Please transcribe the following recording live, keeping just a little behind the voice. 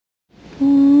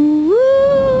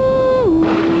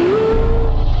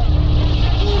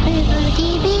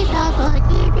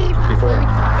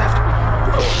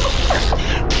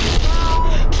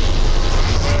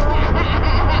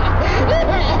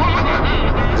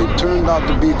out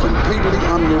to be completely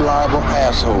unreliable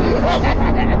assholes.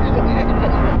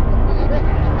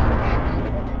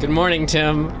 Good morning,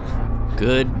 Tim.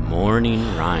 Good morning,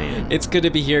 Ryan. It's good to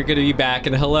be here, good to be back,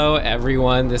 and hello,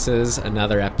 everyone. This is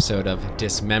another episode of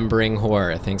Dismembering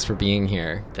Horror. Thanks for being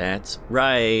here. That's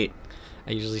right.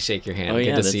 I usually shake your hand. Oh,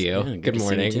 yeah, good to see you. yeah, good to see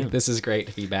morning. you too. This is great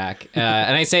to be back.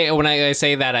 And when I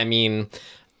say that, I mean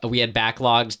we had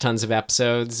backlogged tons of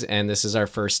episodes, and this is our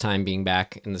first time being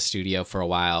back in the studio for a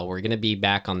while. We're going to be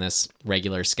back on this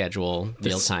regular schedule,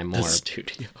 real-time more. The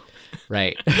studio.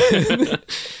 Right.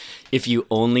 If you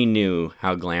only knew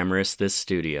how glamorous this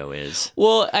studio is.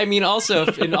 Well, I mean, also,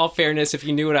 in all fairness, if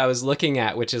you knew what I was looking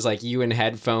at, which is like you in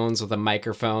headphones with a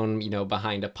microphone,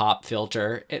 behind a pop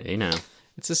filter.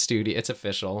 It's a studio. It's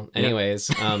official. Yep.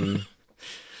 Anyways.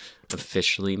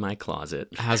 Officially my closet.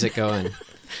 How's it going?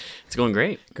 It's going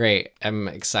great. Great. I'm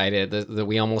excited.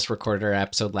 We almost recorded our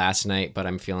episode last night, but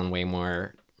I'm feeling way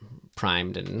more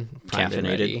primed and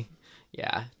ready.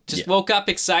 Yeah. Woke up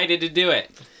excited to do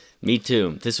it. Me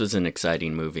too. This was an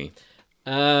exciting movie.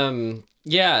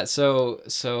 Yeah. So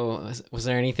was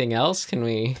there anything else?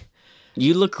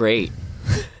 You look great.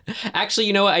 Actually,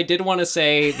 you know what? I did want to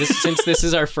say this, since this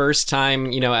is our first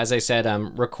time, as I said,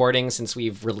 recording since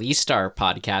we've released our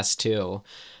podcast too.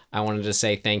 I wanted to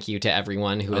say thank you to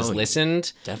everyone who has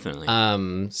listened. Definitely.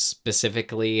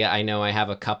 Specifically, I know I have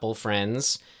a couple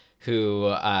friends who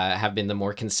have been the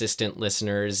more consistent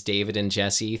listeners, David and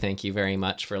Jesse. Thank you very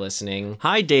much for listening.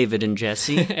 Hi, David and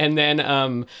Jesse. And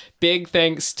then big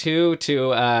thanks too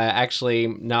to actually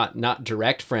not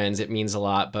direct friends. It means a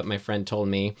lot, but my friend told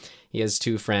me he has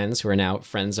two friends who are now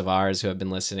friends of ours who have been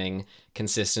listening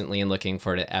consistently and looking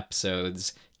forward to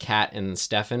episodes, Kat and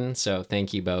Stefan. So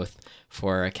thank you both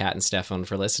for Kat and Stefan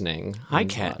for listening. Hi,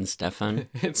 Kat and Stefan.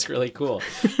 It's really cool.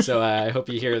 So I hope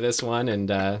you hear this one,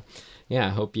 and yeah,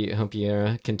 hope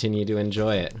you continue to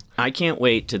enjoy it. I can't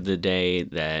wait to the day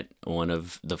that one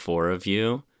of the four of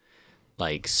you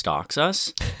stalks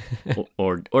us,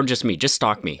 or just me. Just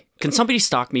stalk me. Can somebody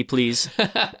stalk me, please?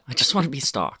 I just want to be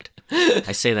stalked.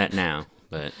 I say that now,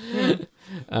 but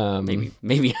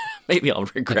maybe I'll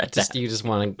regret that. You just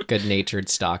want a good-natured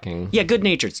stalking. Yeah,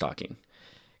 good-natured stalking.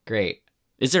 Great.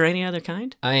 Is there any other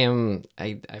kind? I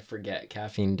forget.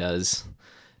 Caffeine does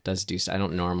do. I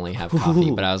don't normally have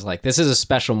coffee, but I was like, this is a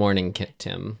special morning,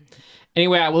 Tim.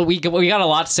 Anyway, we got a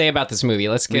lot to say about this movie.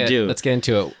 Let's get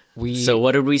into it. So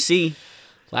what did we see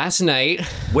last night?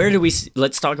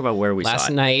 Let's talk about where we saw it. Last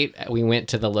night we went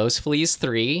to the Los Feliz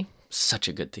 3. Such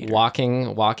a good theater.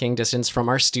 Walking distance from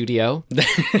our studio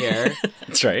here.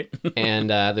 That's right. And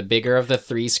the bigger of the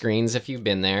three screens if you've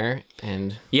been there.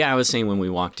 And yeah, I was saying when we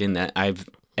walked in that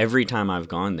every time I've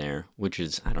gone there, which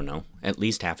is, I don't know, at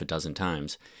least half a dozen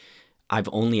times, I've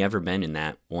only ever been in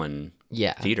that one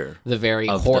theater. The very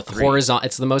horizontal.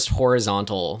 It's the most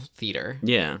horizontal theater.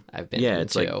 Yeah. I've been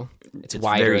into. It's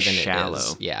wider very than shallow. It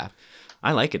is. Yeah.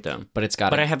 I like it though. But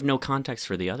But I have no context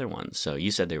for the other ones. So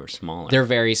you said they were smaller. They're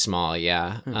very small,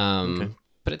 yeah. Okay.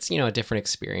 But it's, a different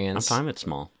experience. I'm fine with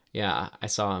small. Yeah. I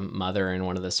saw Mother in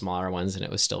one of the smaller ones and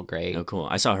it was still great. Oh, cool.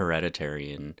 I saw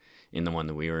Hereditary in the one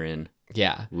that we were in.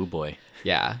 Yeah. Ooh, boy.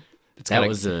 Yeah.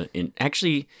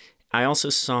 Actually, I also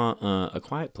saw A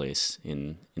Quiet Place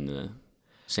in the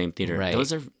same theater. Right.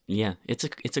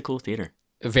 It's a cool theater.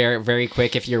 Very, very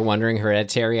quick. If you're wondering,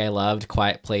 Hereditary, I loved.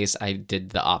 Quiet Place, I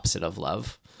did the opposite of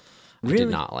love. Really? I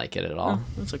did not like it at all. Oh,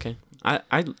 that's okay. I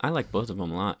like both of them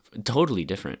a lot. Totally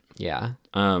different. Yeah.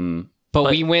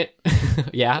 But we went.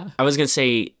 Yeah. I was gonna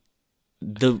say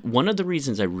one of the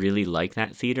reasons I really like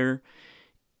that theater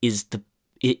is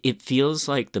it feels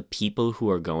like the people who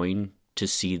are going to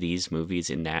see these movies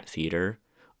in that theater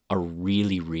are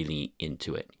really, really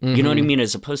into it. Mm-hmm. You know what I mean?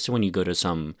 As opposed to when you go to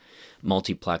some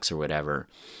multiplex or whatever,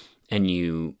 and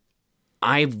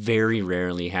I very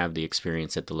rarely have the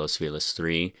experience at the Los Feliz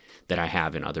 3 that I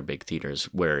have in other big theaters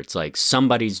where it's like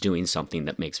somebody's doing something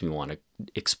that makes me want to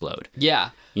explode.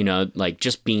 Yeah.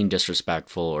 Just being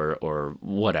disrespectful or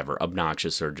whatever,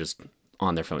 obnoxious or just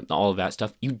on their phone, all of that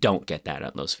stuff. You don't get that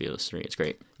at Los Feliz 3. It's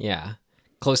great. Yeah.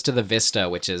 Close to the Vista,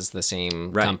 which is the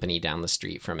same company down the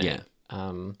street from it. Yeah.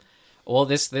 Well,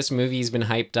 this movie's been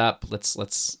hyped up.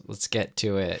 Let's get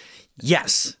to it.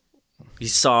 Yes. We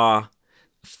saw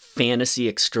fantasy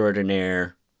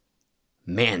extraordinaire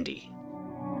Mandy.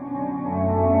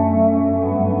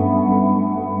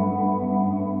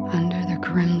 Under the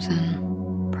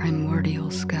crimson, primordial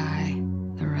sky,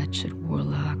 the wretched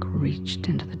warlock reached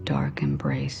into the dark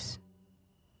embrace.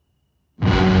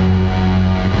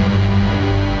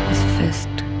 His fist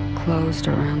closed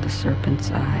around the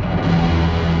serpent's eye.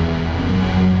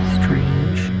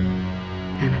 Strange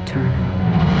and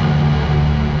eternal.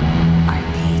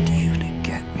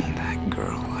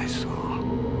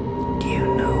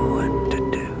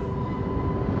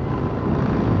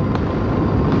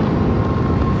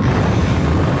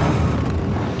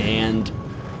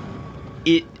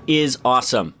 It is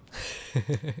awesome.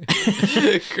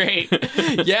 Great.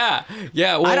 Yeah.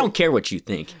 Well, I don't care what you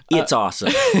think. It's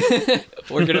awesome.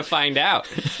 We're going to find out.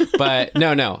 But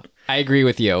no, I agree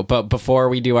with you. But before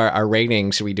we do our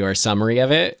rating, should we do our summary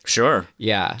of it? Sure.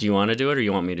 Yeah. Do you want to do it or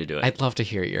you want me to do it? I'd love to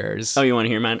hear yours. Oh, you want to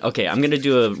hear mine? Okay, I'm going to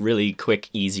do a really quick,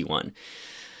 easy one.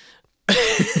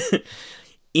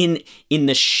 In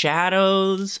the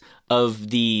shadows of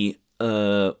they're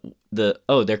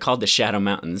called the Shadow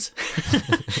Mountains.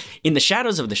 In the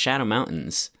shadows of the Shadow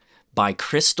Mountains by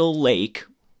Crystal Lake.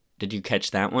 Did you catch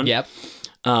that one? Yep.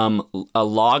 A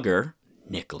logger,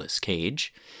 Nicolas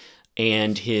Cage,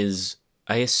 and his,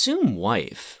 I assume,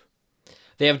 wife.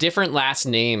 They have different last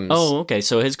names. Oh, okay.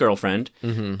 So his girlfriend,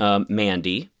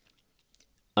 Mandy,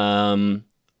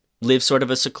 lives sort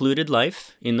of a secluded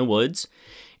life in the woods,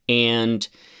 and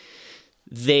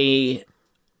they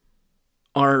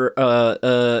are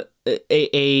a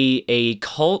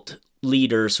cult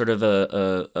leader, sort of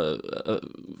a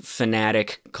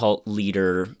fanatic cult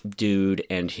leader dude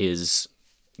and his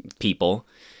people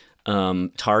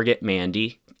target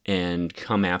Mandy and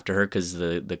come after her because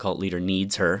the cult leader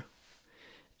needs her.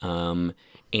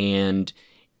 And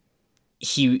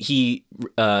he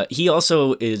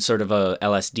also is sort of a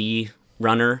LSD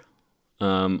runner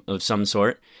of some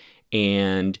sort,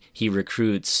 and he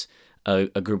recruits a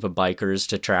group of bikers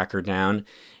to track her down,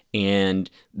 and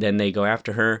then they go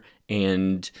after her,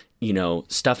 and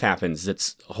stuff happens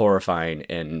that's horrifying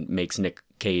and makes Nick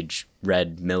Cage,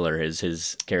 Red Miller is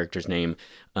his character's name,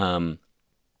 go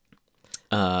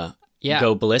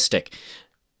ballistic.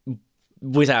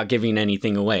 Without giving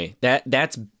anything away.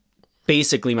 That's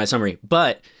basically my summary.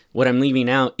 But what I'm leaving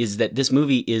out is that this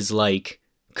movie is like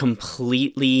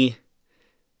completely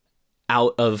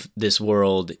out of this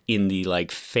world in the like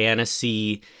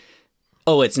fantasy.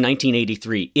 Oh, it's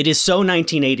 1983. It is so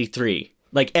 1983.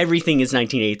 Like everything is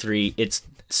 1983.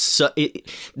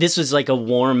 This was like a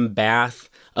warm bath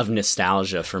of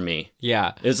nostalgia for me.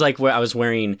 Yeah. It was like where I was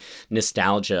wearing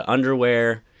nostalgia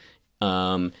underwear.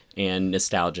 And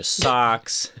nostalgia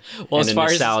socks, well, and as a far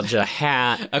nostalgia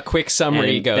hat. A quick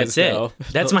summary and goes. That's it. Though.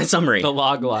 That's my summary. The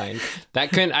log line.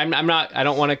 That couldn't. I'm not. I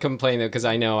don't want to complain though, because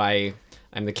I know I'm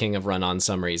the king of run-on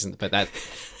summaries, but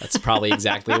that's probably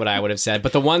exactly what I would have said.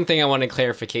 But the one thing I wanted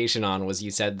clarification on was you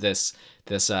said this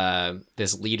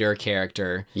leader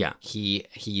character. Yeah.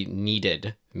 He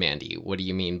needed Mandy. What do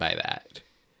you mean by that?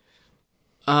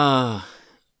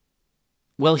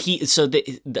 Well,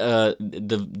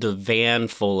 the van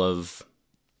full of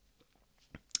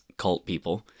cult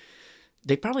people,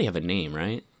 they probably have a name,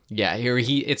 right? Yeah,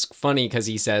 it's funny because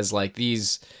he says like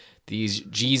these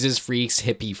Jesus freaks,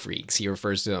 hippie freaks. He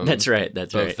refers to them. That's right.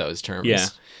 That's both right. those terms. Yeah.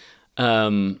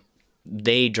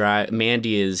 They drive.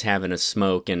 Mandy is having a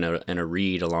smoke and a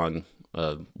read along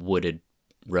a wooded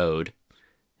road,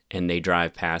 and they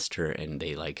drive past her and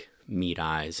they like meet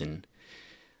eyes, and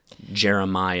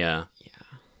Jeremiah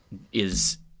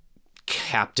is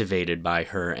captivated by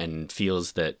her and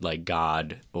feels that like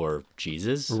God or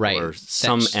Jesus, right, or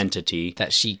some entity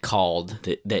that she called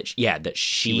that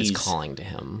she was calling to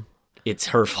him. It's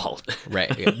her fault,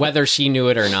 right? Whether she knew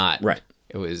it or not, right?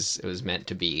 It was meant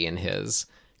to be in his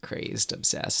crazed,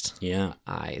 obsessed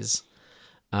eyes.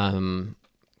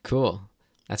 Cool.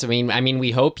 That's, I mean,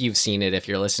 we hope you've seen it if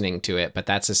you're listening to it, but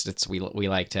that's just, we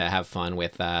like to have fun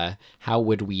with, how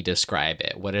would we describe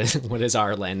it? What is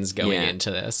our lens going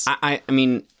into this? I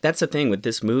mean, that's the thing with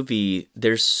this movie.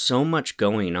 There's so much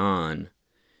going on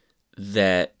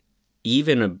that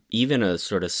even a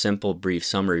sort of simple, brief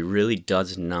summary really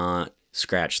does not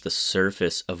scratch the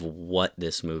surface of what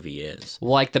this movie is.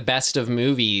 Well, like the best of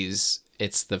movies,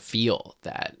 it's the feel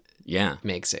that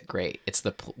makes it great. It's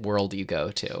the world you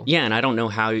go to. Yeah, and I don't know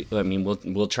how. I mean,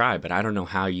 we'll try, but I don't know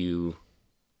how you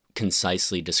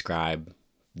concisely describe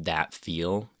that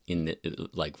feel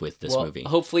with this movie.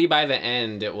 Hopefully, by the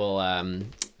end, it will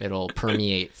it'll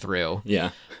permeate through.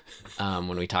 Yeah.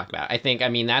 When we talk about it. I think, I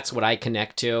mean, that's what I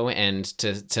connect to, and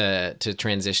to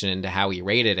transition into how we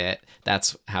rated it.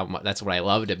 That's what I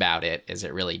loved about it, is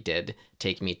it really did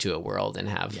take me to a world and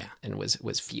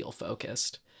was feel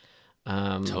focused.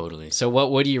 Totally. So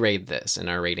what would you rate this in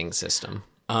our rating system?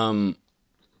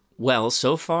 Well,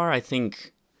 so far I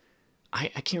think I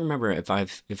can't remember if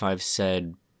I've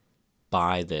said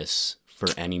buy this for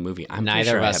any movie.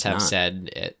 Neither of us have said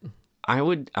it. I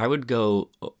would go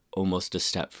almost a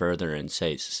step further and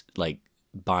say like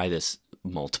buy this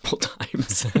multiple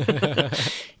times.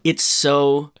 It's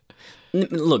so,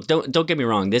 look, don't get me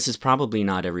wrong, this is probably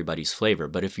not everybody's flavor,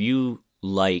 but if you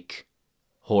like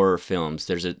horror films,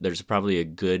 there's probably a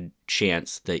good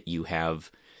chance that you have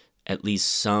at least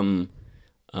some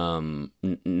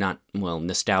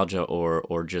nostalgia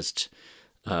or just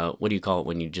what do you call it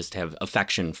when you just have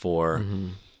affection for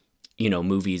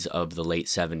movies of the late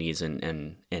 70s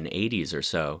and 80s or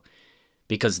so,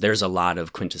 because there's a lot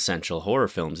of quintessential horror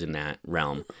films in that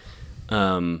realm.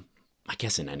 I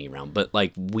guess in any realm, but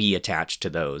like we attach to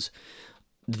those.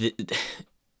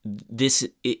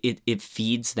 It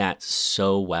feeds that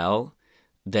so well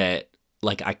that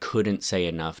like I couldn't say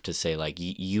enough to say like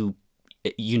you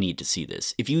need to see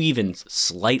this. If you even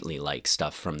slightly like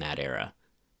stuff from that era,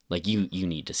 like you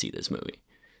need to see this movie.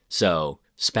 So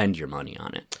spend your money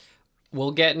on it.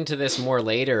 We'll get into this more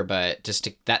later, but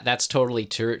that's totally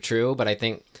true. But I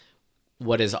think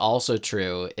what is also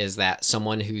true is that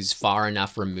someone who's far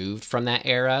enough removed from that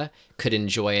era could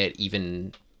enjoy it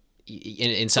even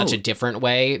in such a different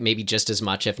way, maybe just as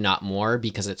much, if not more,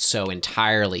 because it's so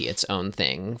entirely its own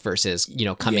thing versus,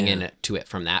 coming into it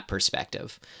from that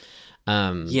perspective.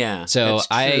 So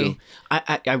I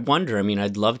wonder, I mean,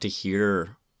 I'd love to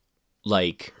hear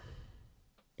like,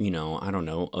 I don't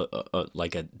know,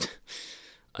 like a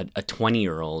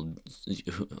 20-year-old.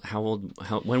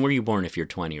 When were you born if you're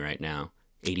 20 right now?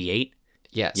 88?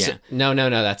 Yes. Yeah. No,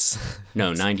 that's...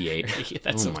 No, 98.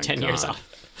 That's 10 years off.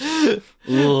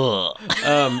 No,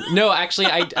 actually,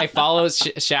 I follow.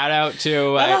 Shout out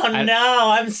to.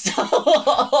 I'm so.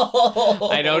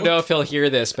 I don't know if he'll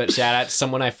hear this, but shout out to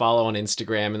someone I follow on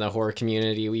Instagram in the horror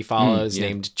community we follow is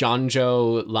named John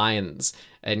Joe Lyons,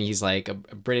 and he's like a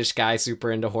British guy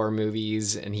super into horror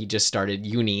movies, and he just started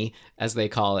uni, as they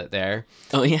call it there.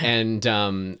 Oh yeah, and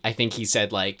I think he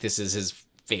said like this is his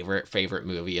favorite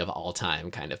movie of all time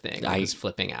kind of thing. I was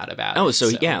flipping out about it. So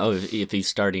yeah. If he's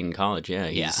starting college,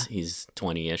 he's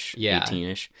 20-ish,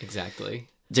 18-ish. Exactly.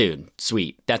 Dude,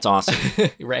 sweet. That's awesome.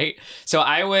 Right? So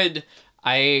I want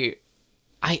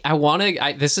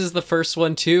to, this is the first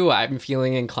one too. I'm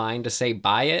feeling inclined to say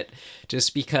buy it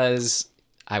just because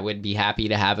I would be happy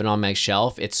to have it on my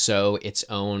shelf. It's so its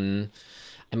own,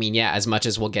 I mean, yeah, as much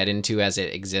as we'll get into as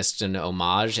it exists in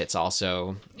homage, it's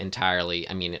also entirely,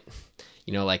 I mean,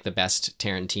 like the best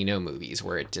Tarantino movies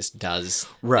where it just does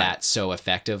that so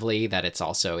effectively that it's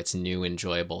also its new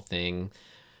enjoyable thing.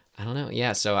 I don't know.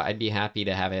 Yeah. So I'd be happy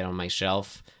to have it on my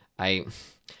shelf. I'm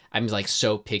like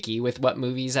so picky with what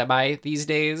movies I buy these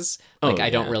days. Like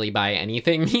I don't really buy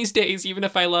anything these days, even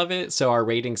if I love it. So our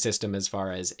rating system, as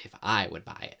far as if I would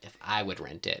buy it, if I would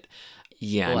rent it.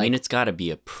 Yeah, like, I mean, it's got to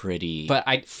be a pretty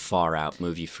far out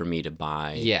movie for me to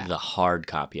buy the hard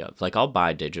copy of. Like, I'll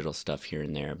buy digital stuff here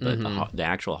and there, but the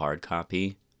actual hard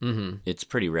copy, it's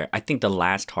pretty rare. I think the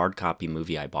last hard copy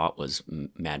movie I bought was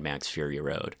Mad Max Fury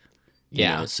Road.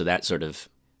 So that sort of...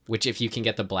 Which, if you can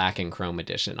get the black and chrome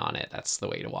edition on it, that's the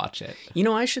way to watch it.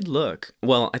 I should look.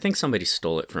 Well, I think somebody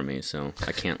stole it from me, so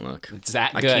I can't look. It's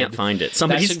that good. I can't find it.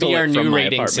 Somebody stole it. That should be our new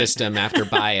rating system after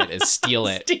buy it, is steal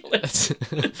it. Steal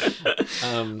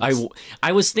it.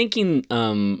 I was thinking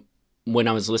when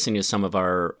I was listening to some of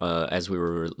our, as we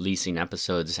were releasing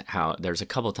episodes, how there's a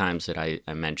couple times that I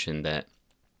mentioned that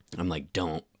I'm like,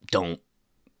 don't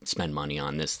spend money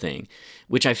on this thing,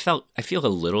 which I feel a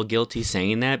little guilty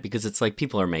saying that, because it's like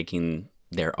people are making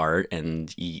their art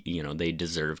and they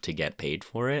deserve to get paid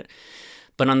for it.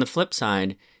 But on the flip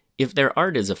side, if their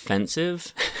art is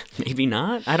offensive, maybe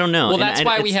not. I don't know. Well, that's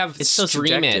why we have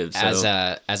stream it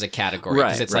so... as a category,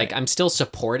 because it's like I'm still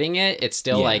supporting it. It's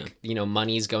still like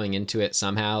money's going into it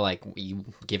somehow. Like you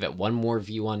give it one more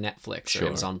view on Netflix or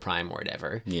Amazon Prime or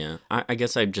whatever. Yeah, I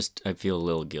guess I feel a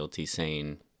little guilty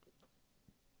saying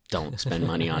don't spend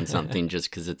money on something just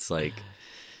because it's like,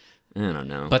 I don't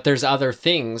know. But there's other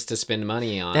things to spend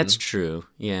money on. That's true.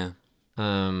 Yeah.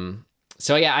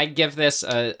 So yeah, I give this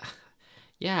a.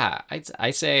 Yeah,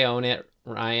 I say own it,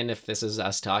 Ryan. If this is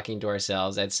us talking to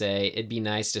ourselves, I'd say it'd be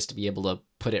nice just to be able to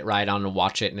put it right on and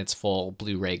watch it in its full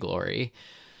Blu-ray glory.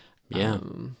 Yeah.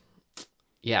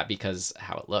 Yeah, because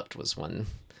how it looked was one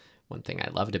thing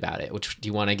I loved about it. Which do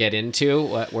you want to get into?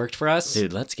 What worked for us?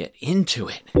 Dude, let's get into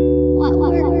it. What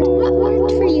worked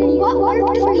for you? What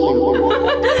worked for you? What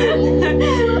worked for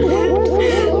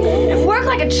you? It worked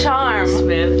like a charm,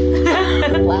 Smith.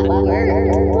 What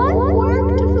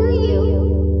worked for you?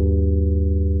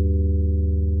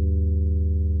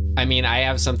 I mean, I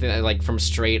have something that, like, from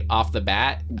straight off the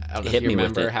bat. I don't know if you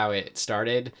remember how it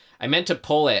started. I meant to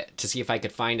pull it to see if I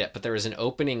could find it, but there was an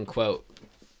opening quote.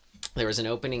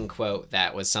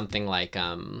 That was something like,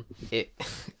 it.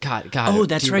 God. Oh,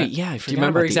 that's right. Yeah, I forgot. Do you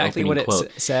remember exactly what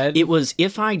it said? It was,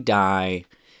 "If I die,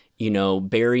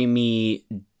 bury me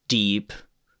deep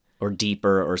or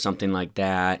deeper or something like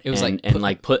that." It was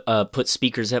put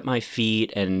speakers at my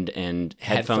feet and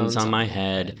headphones on my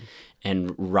head.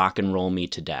 and rock and roll me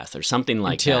to death or something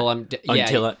like Until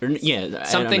that. I'm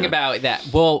something about that.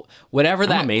 Well, whatever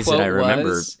that I'm amazed quote that I remember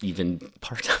was, even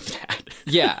part of that.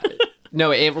 yeah.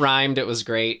 No, it rhymed. It was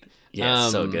great. Yeah,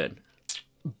 so good.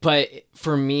 But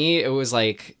for me, it was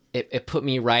like it put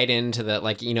me right into the,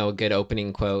 like, you know, a good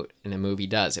opening quote in a movie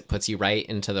does. It puts you right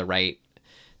into the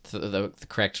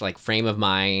correct like frame of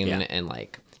mind, and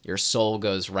like your soul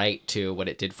goes right to what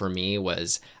it did for me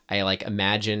was I like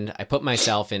imagined, I put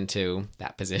myself into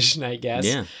that position, I guess.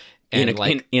 Yeah.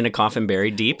 And in a coffin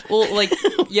buried deep. Well, like,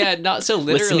 yeah, not so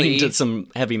literally. Listening to some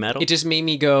heavy metal. It just made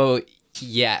me go,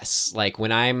 yes. Like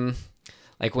when I'm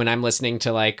listening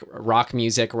to like rock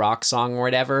music, rock song or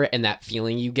whatever, and that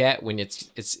feeling you get when it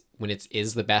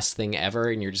is the best thing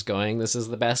ever, and you're just going, this is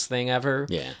the best thing ever.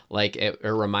 Yeah. Like it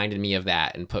reminded me of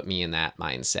that and put me in that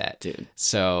mindset. Dude.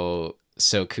 So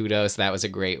kudos. That was a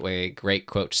great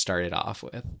quote to start it off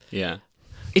with. Yeah.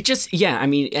 It just, yeah, I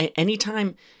mean,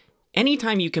 anytime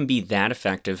you can be that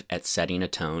effective at setting a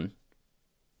tone,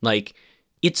 like,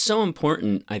 it's so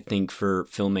important, I think, for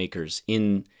filmmakers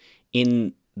in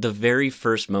the very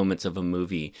first moments of a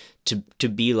movie to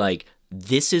be like,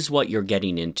 this is what you're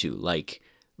getting into. Like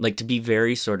to be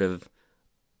very sort of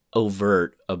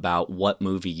overt about what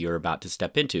movie you're about to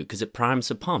step into, because it primes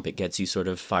the pump. It gets you sort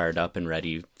of fired up and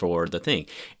ready for the thing.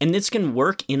 And this can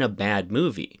work in a bad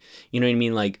movie. You know what I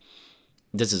mean? Like,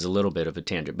 this is a little bit of a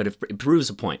tangent, but it proves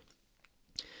a point.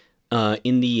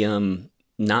 In the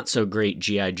not so great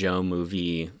G.I. Joe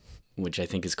movie, which I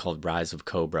think is called Rise of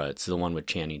Cobra, it's the one with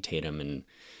Channing Tatum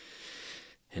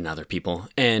and other people.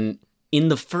 And in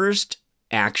the first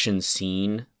action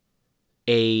scene,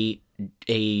 a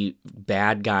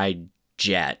bad guy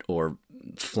jet or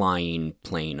flying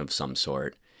plane of some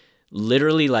sort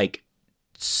literally like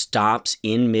stops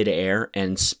in midair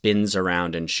and spins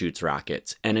around and shoots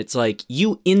rockets. And it's like,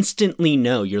 you instantly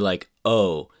know, you're like,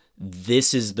 oh,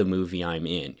 this is the movie I'm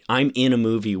in. I'm in a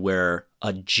movie where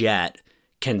a jet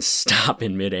can stop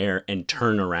in midair and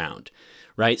turn around,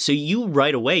 right? So you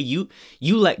right away, you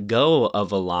let go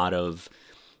of a lot of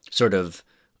sort of,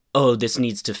 oh, this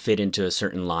needs to fit into a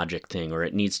certain logic thing, or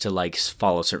it needs to like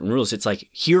follow certain rules. It's like,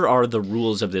 here are the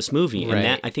rules of this movie. Right. And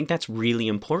that, I think that's really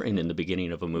important in the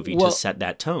beginning of a movie to set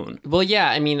that tone. Well, yeah,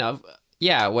 I mean,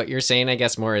 what you're saying, I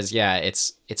guess more is, yeah,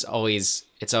 it's always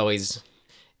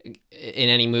in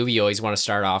any movie, you always want to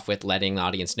start off with letting the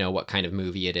audience know what kind of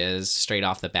movie it is straight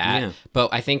off the bat. Yeah. But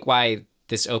I think why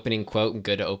this opening quote and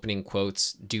good opening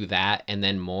quotes do that and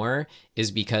then more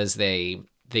is because they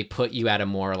put you at a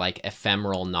more like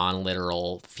ephemeral,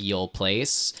 non-literal feel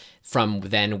place from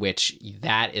then, which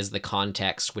that is the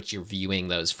context which you're viewing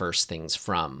those first things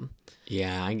from.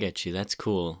 Yeah, I get you. That's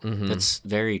cool. Mm-hmm. That's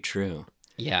very true.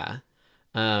 Yeah.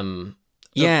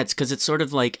 Yeah, it's because it's sort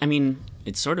of like, I mean,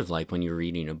 it's sort of like when you're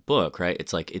reading a book, right?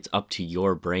 It's like, it's up to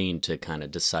your brain to kind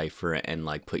of decipher it and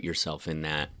like put yourself in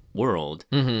that world.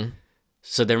 Mm-hmm.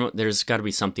 So there's got to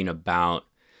be something about,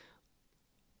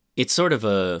 it's sort of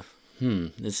a,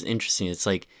 this is interesting. It's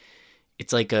like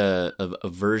a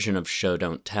version of show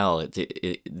don't tell. It's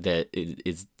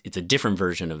a different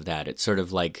version of that. It's sort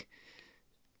of like,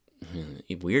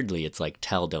 weirdly, it's like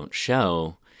tell don't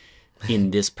show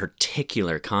in this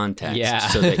particular context. Yeah.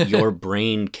 So that your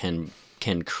brain can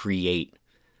create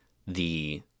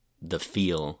the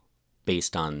feel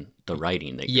based on the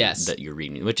writing that you're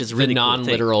reading, which is really the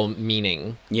non-literal cool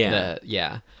meaning. Yeah.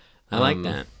 I like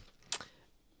that.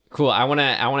 Cool. I want to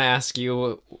ask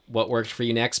you what worked for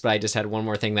you next, but I just had one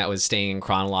more thing that was staying in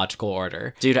chronological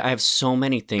order. Dude, I have so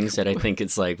many things that I think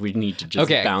it's like we need to just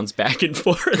bounce back and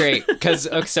forth. Great. Because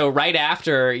so right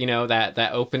after, you know, that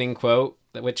opening quote,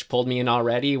 which pulled me in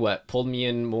already, what pulled me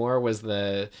in more was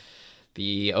the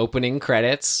opening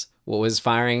credits. What was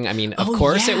firing? I mean, of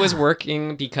course it was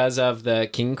working because of the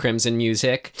King Crimson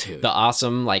music, the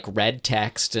awesome like red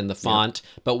text and the font.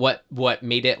 Yep. But what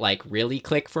made it like really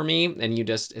click for me, and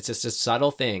it's just a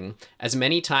subtle thing. As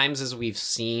many times as we've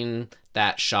seen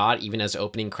that shot, even as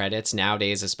opening credits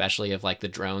nowadays, especially of like the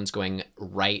drones going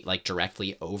right, like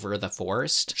directly over the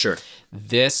forest. Sure.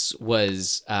 This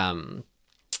was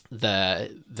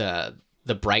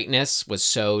the brightness was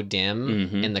so dim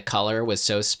and the color was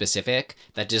so specific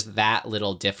that just that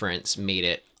little difference made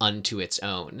it unto its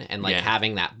own. And like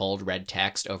having that bold red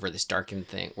text over this darkened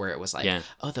thing where it was like,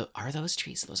 are those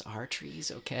trees? Those are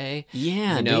trees. Okay.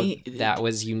 Yeah. You know, that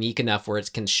was unique enough where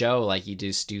it can show like you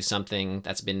just do something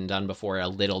that's been done before a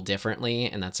little differently.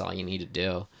 And that's all you need to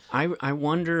do. I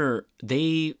wonder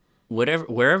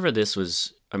wherever this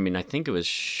was, I mean, I think it was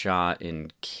shot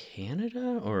in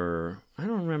Canada or I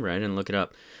don't remember. I didn't look it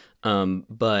up.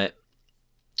 But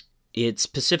it's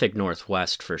Pacific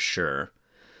Northwest for sure.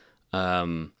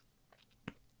 something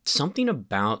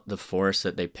about the forest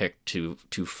that they picked to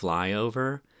fly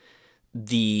over,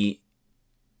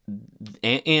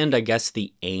 and I guess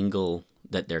the angle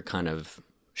that they're kind of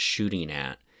shooting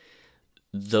at,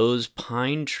 those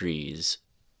pine trees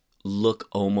look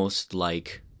almost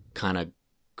like kind of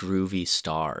groovy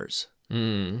stars.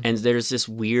 And there's this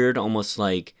weird, almost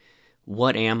like,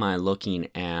 what am I looking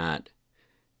at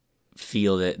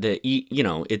feel that you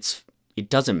know, it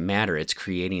doesn't matter. It's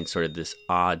creating sort of this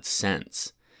odd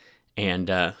sense. And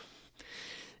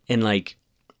like,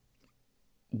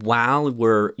 while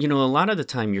we're, you know, a lot of the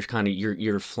time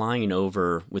you're flying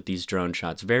over with these drone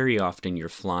shots. Very often you're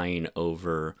flying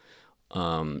over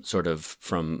sort of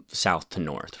from south to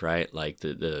north, right? Like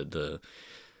the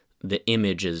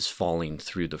image is falling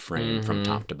through the frame from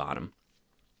top to bottom.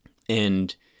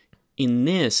 And in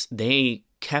this, they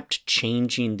kept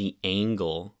changing the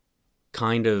angle,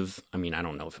 kind of, I mean, I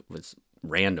don't know if it was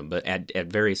random, but at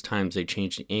various times they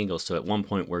changed the angle. So at one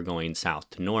point we're going south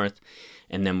to north,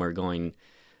 and then we're going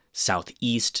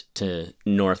southeast to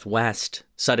northwest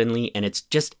suddenly, and it's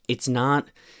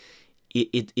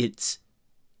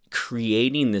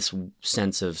creating this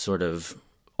sense of sort of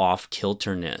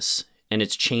off-kilterness, and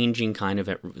it's changing kind of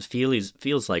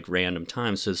feels like random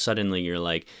times. So suddenly you're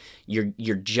like,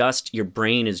 your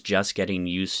brain is just getting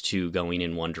used to going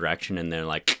in one direction, and then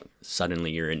like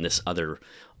suddenly you're in this other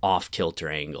off-kilter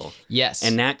angle. Yes.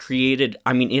 And that created,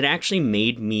 I mean, it actually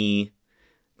made me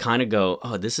kind of go,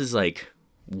 oh, this is like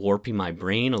warping my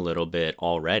brain a little bit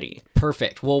already.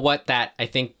 Perfect. Well, what that, I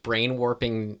think, brain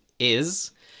warping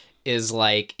is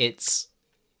like, it's,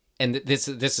 and this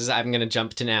is, I'm going to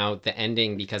jump to now the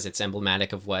ending because it's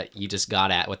emblematic of what you just got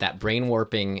at. What that brain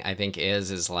warping, I think,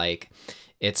 is like,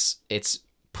 it's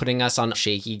putting us on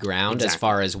shaky ground as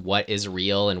far as what is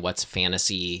real and what's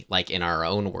fantasy, like in our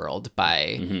own world,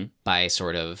 by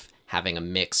sort of having a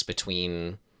mix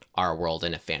between our world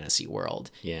and a fantasy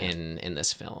world in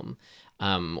this film,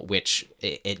 which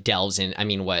it delves in. I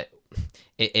mean,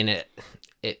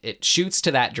 it shoots to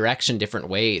that direction different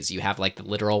ways. You have like the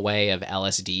literal way of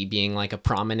LSD being like a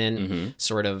prominent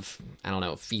sort of, I don't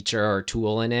know, feature or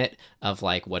tool in it of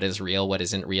like what is real, what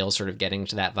isn't real, sort of getting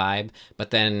to that vibe.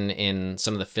 But then in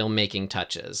some of the filmmaking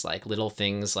touches, like little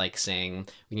things like saying,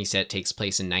 when you said it takes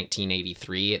place in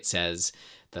 1983, it says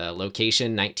the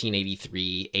location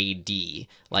 1983 AD.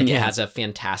 Like it has a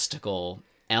fantastical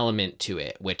element to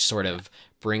it, which sort of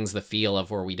brings the feel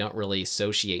of where we don't really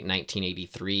associate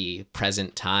 1983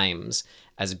 present times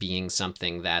as being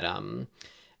something that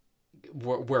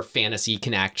where fantasy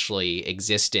can actually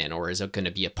exist in, or is it going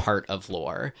to be a part of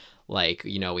lore? Like,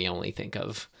 you know, we only think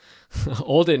of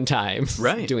olden times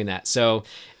doing that. So,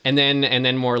 and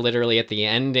then more literally at the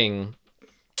ending,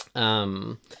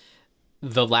 the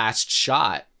last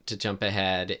shot, to jump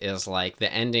ahead, is like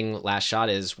the ending last shot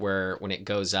is where when it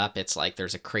goes up, it's like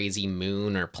there's a crazy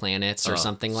moon or planets or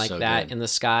something like that in the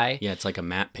sky. Yeah, it's like a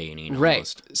matte painting right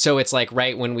almost. So it's like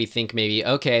right when we think maybe,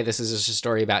 okay, this is just a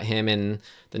story about him in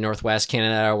the Northwest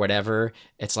Canada or whatever,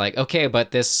 it's like, okay,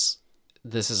 but this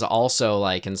is also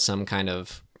like in some kind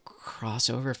of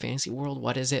crossover fantasy world.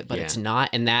 What is it? But it's not,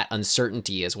 and that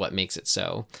uncertainty is what makes it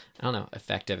so, I don't know,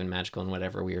 effective and magical and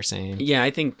whatever we were saying. Yeah, I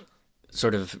think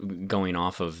sort of going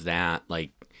off of that,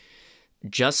 like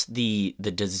just the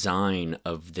design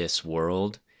of this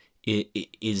world,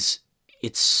 it's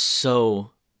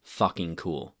so fucking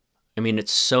cool. I mean,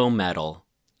 it's so metal.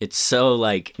 It's so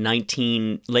like late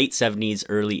 70s,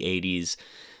 early 80s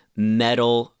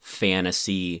metal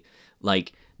fantasy.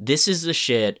 Like this is the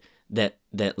shit that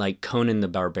like Conan the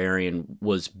Barbarian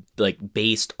was like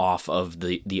based off of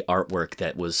the artwork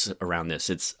that was around this.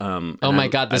 It's oh my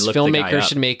god, this filmmaker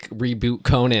should make reboot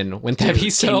Conan. Wouldn't that be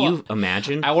so? Can you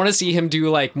imagine? I want to see him do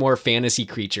like more fantasy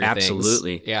creature things.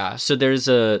 Absolutely. Yeah. So there's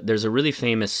a really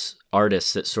famous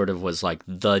artist that sort of was like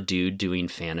the dude doing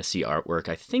fantasy artwork.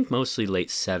 I think mostly late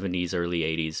 70s, early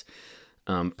 80s.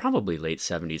 Probably late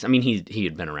 70s. I mean, he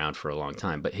had been around for a long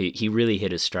time, but he really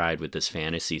hit his stride with this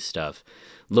fantasy stuff.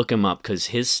 Look him up because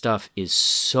his stuff is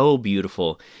so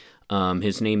beautiful.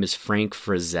 His name is Frank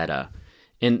Frazetta.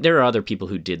 And there are other people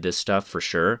who did this stuff for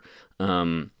sure.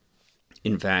 In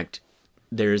fact,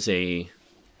 there's a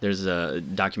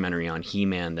documentary on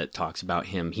He-Man that talks about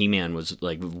him. He-Man was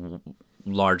like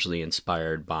largely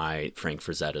inspired by Frank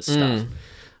Frazetta's stuff.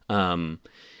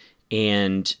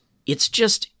 And it's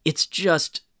just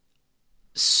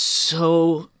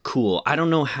so cool. I don't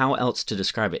know how else to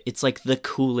describe it. It's like the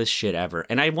coolest shit ever.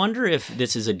 And I wonder if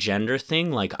this is a gender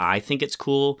thing. Like, I think it's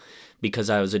cool because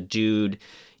I was a dude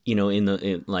in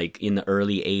the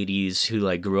early 80s who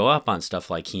like grew up on stuff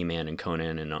like He-Man and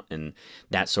Conan and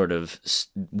that sort of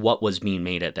what was being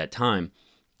made at that time.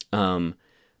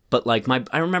 But like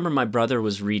I remember my brother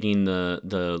was reading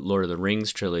the Lord of the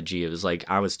Rings trilogy. It was like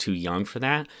I was too young for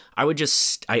that. I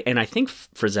think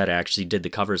Frazetta actually did the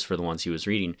covers for the ones he was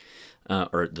reading,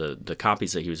 or the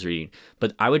copies that he was reading.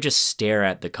 But I would just stare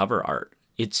at the cover art.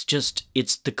 It's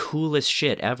the coolest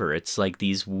shit ever. It's like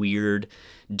these weird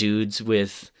dudes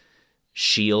with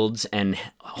shields and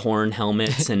horn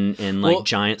helmets and like Well,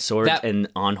 giant swords and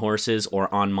on horses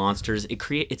or on monsters.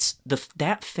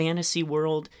 That fantasy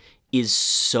world is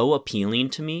so appealing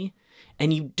to me,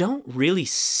 and you don't really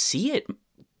see it,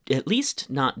 at least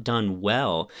not done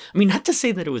well. I mean, not to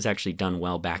say that it was actually done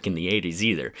well back in the 80s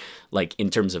either, like in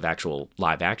terms of actual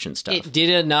live action stuff. It did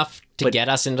enough to get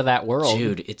us into that world.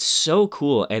 Dude, it's so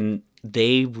cool. And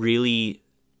they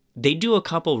do a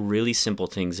couple really simple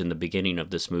things in the beginning of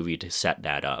this movie to set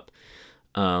that up.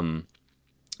 One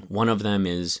of them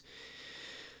is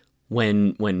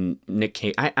when Nick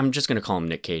Cage, I'm just going to call him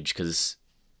Nick Cage because,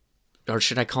 or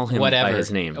should I call him by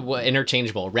his name?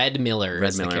 Interchangeable. Red Miller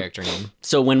is the character name.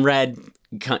 So when Red,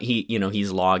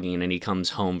 he's logging and he comes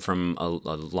home from a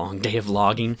long day of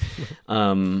logging.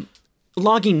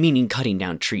 Logging meaning cutting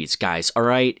down trees, guys. All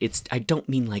right, I don't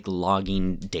mean like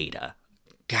logging data.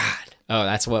 God. Oh,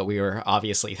 that's what we were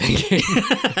obviously thinking.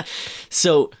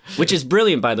 So, which is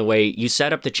brilliant, by the way. You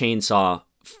set up the chainsaw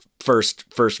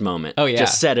first moment. Oh yeah,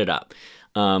 just set it up.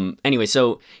 Anyway,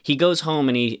 so he goes home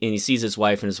and he sees his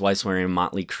wife, and his wife's wearing a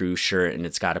Motley Crue shirt and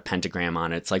it's got a pentagram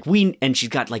on it. It's like and she's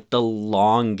got like the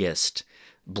longest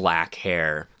black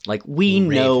hair. Like we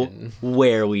know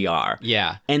where we are.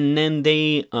 Yeah. And then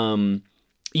they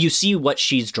you see what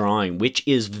she's drawing, which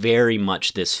is very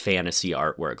much this fantasy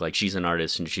artwork. Like she's an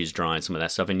artist and she's drawing some of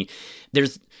that stuff. And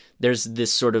there's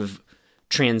this sort of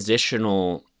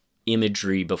transitional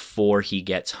imagery before he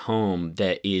gets home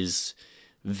that is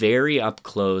very up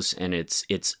close, and it's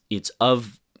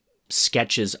of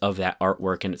sketches of that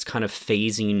artwork, and it's kind of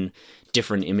phasing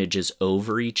different images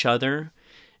over each other.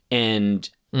 And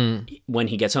when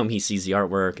he gets home, he sees the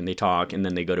artwork and they talk, and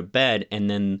then they go to bed, and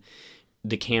then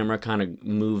the camera kind of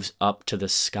moves up to the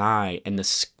sky, and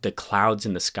the clouds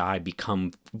in the sky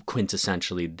become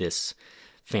quintessentially this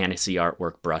fantasy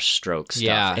artwork brush stroke stuff.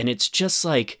 Yeah. And it's just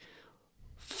like,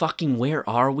 fucking where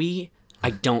are we? I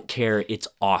don't care. It's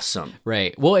awesome.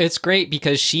 Right. Well, it's great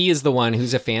because she is the one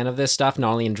who's a fan of this stuff,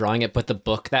 not only in drawing it, but the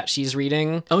book that she's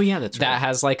reading. Oh, yeah, that's right. That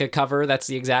has like a cover that's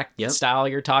the exact style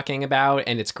you're talking about.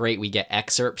 And it's great. We get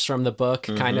excerpts from the book,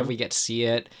 kind of. We get to see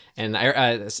it. And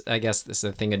I guess this is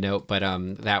a thing to note, but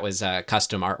that was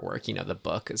custom artwork. You know, the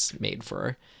book is made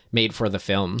for the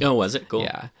film. Oh, was it? Cool.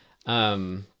 Yeah.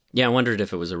 Yeah, I wondered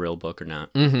if it was a real book or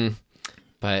not. Mm-hmm.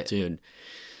 But dude.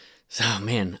 So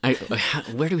man,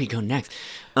 where do we go next?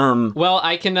 Well,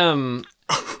 I can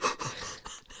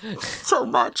so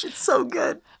much. It's so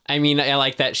good. I mean, I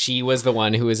like that she was the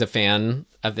one who was a fan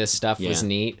of this stuff. Was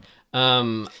neat.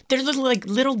 There's little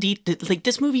like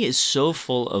this movie is so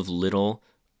full of little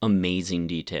amazing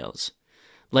details.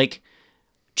 Like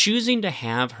choosing to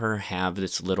have her have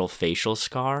this little facial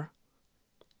scar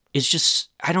is just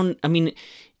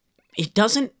it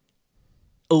doesn't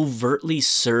overtly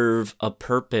serve a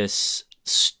purpose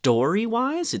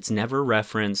story-wise. It's never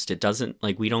referenced. It doesn't,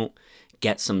 like, we don't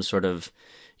get some sort of,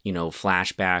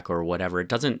 flashback or whatever. It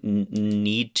doesn't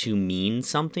need to mean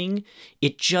something.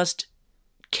 It just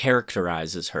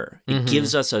characterizes her. It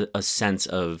gives us a sense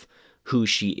of who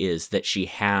she is, that she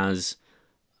has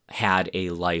had a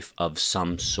life of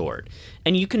some sort.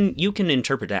 And you can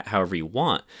interpret that however you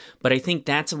want, but I think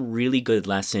that's a really good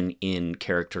lesson in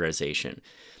characterization.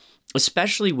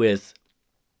 Especially with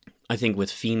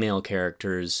female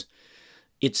characters,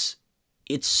 it's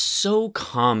so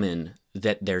common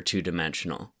that they're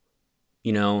two-dimensional,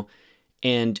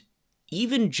 and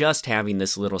even just having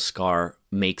this little scar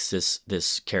makes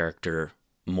this character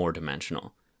more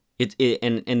dimensional.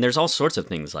 And there's all sorts of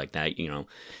things like that,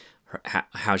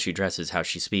 how she dresses, how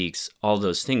she speaks, all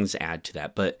those things add to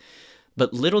that. But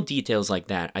little details like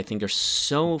that, I think, are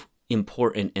so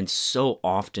important and so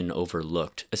often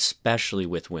overlooked, especially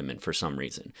with women for some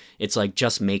reason. It's like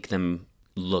just make them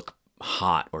look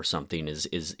hot or something is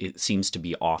it seems to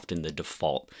be often the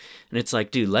default. And it's like,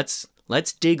 dude, let's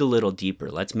dig a little deeper.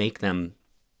 Let's make them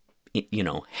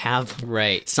have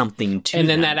something to and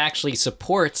then them. That actually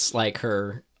supports like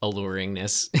her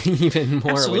alluringness even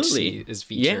more. Absolutely. Which is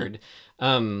featured.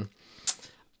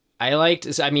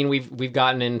 We've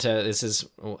gotten into this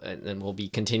and we'll be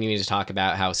continuing to talk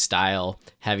about how style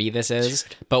heavy this is.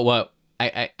 But what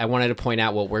I wanted to point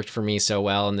out what worked for me so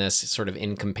well in this sort of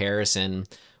in comparison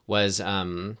was,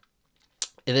 have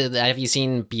you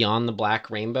seen Beyond the Black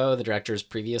Rainbow, the director's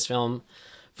previous film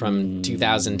from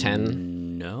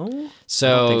 2010? No.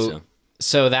 So, I don't think so.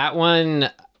 So that one,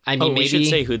 I mean, we maybe should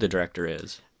say who the director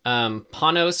is.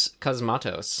 Panos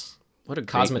Cosmatos. What a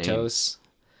great name. Cosmatos.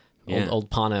 Yeah. Old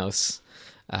Panos.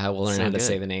 We'll learn So how to good.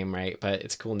 say the name right, but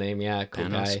it's a cool name. Yeah, cool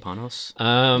guy. Panos?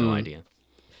 No idea.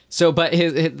 So, but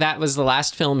that was the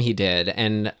last film he did,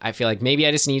 and I feel like maybe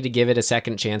I just need to give it a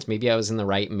second chance. Maybe I was in the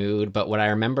right mood, but what I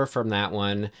remember from that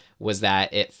one was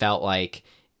that it felt like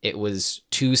it was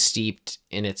too steeped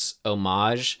in its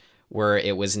homage, where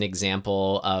it was an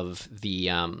example of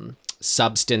the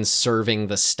substance serving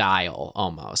the style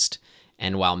almost.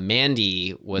 And while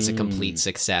Mandy was a complete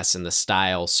success in the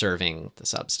style serving the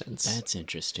substance. That's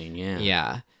interesting, yeah.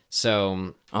 Yeah.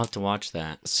 So I'll have to watch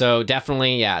that. So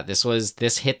definitely, yeah,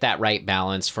 this hit that right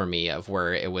balance for me of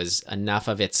where it was enough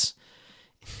of its,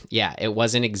 yeah, it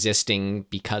wasn't existing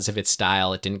because of its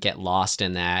style. It didn't get lost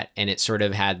in that. And it sort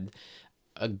of had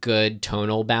a good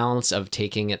tonal balance of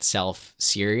taking itself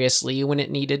seriously when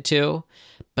it needed to.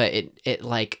 But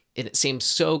it seemed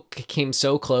came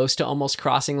so close to almost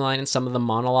crossing the line in some of the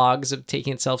monologues of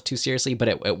taking itself too seriously, but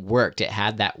it worked. It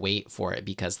had that weight for it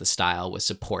because the style was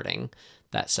supporting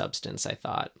that substance, I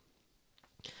thought.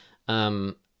 I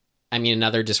mean,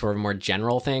 another just sort of more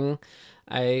general thing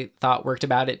I thought worked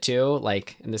about it too,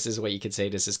 like, and this is what you could say,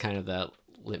 this is kind of the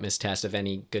litmus test of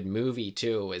any good movie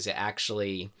too, is it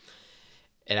actually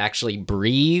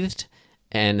breathed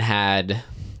and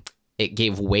it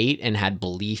gave weight and had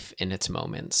belief in its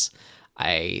moments.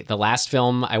 The last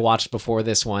film I watched before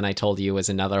this one, I told you, was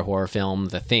another horror film,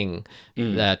 The Thing,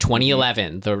 the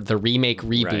 2011, the remake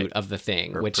reboot of The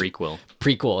Thing, or which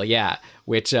prequel, yeah,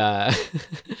 which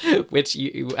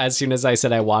you, as soon as I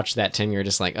said I watched that, Tim, you're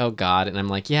just like, oh God, and I'm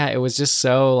like, yeah, it was just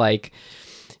so like,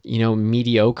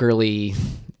 mediocrely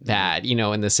bad,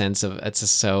 in the sense of it's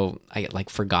just so I like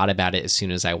forgot about it as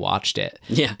soon as I watched it.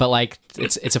 Yeah, but like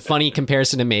it's a funny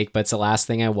comparison to make, but it's the last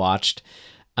thing I watched.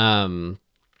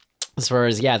 As far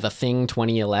as, The Thing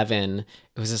 2011,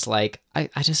 it was just like, I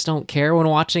just don't care when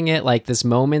watching it. Like this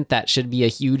moment that should be a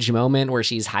huge moment where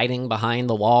she's hiding behind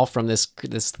the wall from the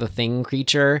Thing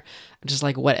creature. I'm just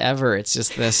like, whatever. It's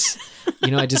just this,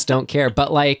 I just don't care.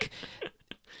 But like,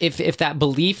 if that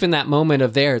belief in that moment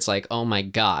of there, it's like, oh my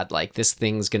God, like this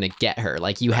thing's going to get her.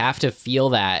 Like you have to feel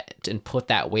that and put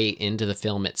that weight into the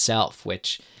film itself,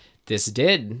 which this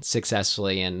did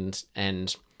successfully.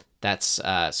 And that's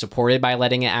supported by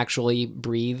letting it actually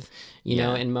breathe,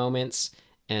 in moments.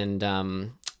 And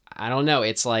I don't know.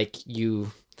 It's like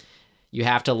you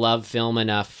have to love film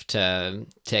enough to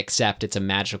accept it's a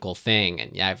magical thing.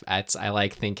 And I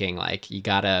like thinking like you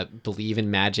gotta believe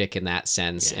in magic in that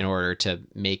sense in order to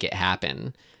make it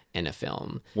happen in a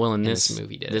film. Well, and this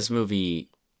movie did. This movie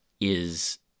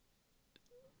is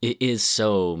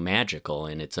so magical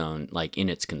in its own, like in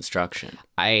its construction.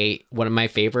 One of my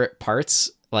favorite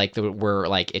parts,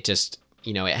 it just,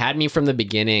 it had me from the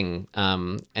beginning.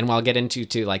 And I'll get into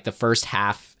too, like the first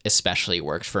half especially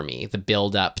worked for me. The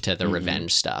build up to the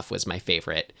revenge stuff was my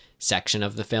favorite section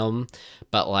of the film.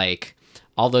 But like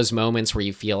all those moments where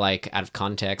you feel like out of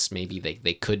context, maybe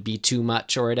they could be too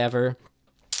much or whatever,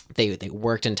 they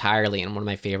worked entirely. And one of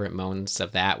my favorite moments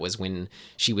of that was when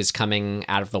she was coming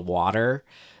out of the water.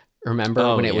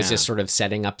 Remember when it was just sort of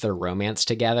setting up their romance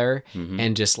together,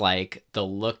 and just like the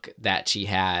look that she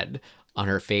had on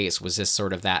her face was just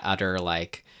sort of that utter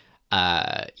like,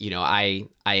 I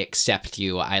accept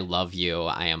you, I love you,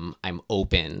 I'm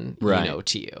open,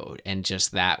 to you, and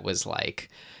just that was like,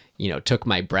 took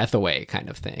my breath away kind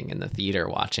of thing in the theater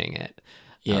watching it.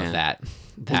 Yeah, of that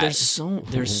there's so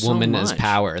woman much. As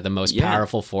power, the most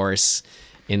powerful force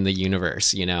in the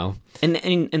universe,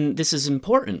 And this is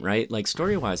important, right? Like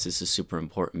story-wise, this is super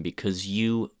important because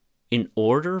in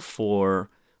order for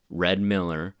Red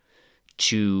Miller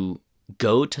to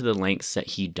go to the lengths that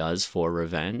he does for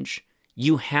revenge,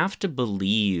 you have to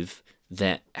believe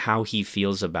that how he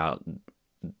feels about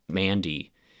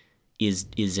Mandy is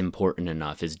important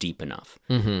enough, is deep enough.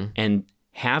 Mm-hmm. And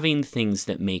having things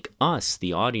that make us,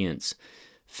 the audience,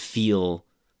 feel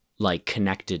like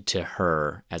connected to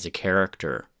her as a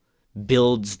character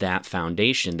builds that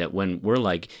foundation that when we're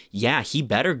like, yeah, he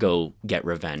better go get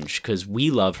revenge because we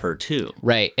love her too.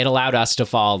 Right. It allowed us to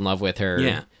fall in love with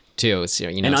her too. So,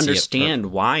 and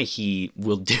understand why he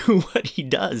will do what he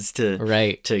does to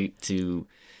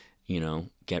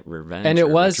get revenge. And it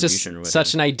or was just retribution or whatever.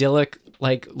 such an idyllic,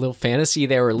 like, little fantasy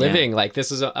they were living. Like,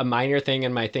 this is a minor thing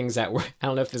in my things that were, I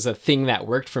don't know if there's a thing that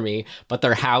worked for me, but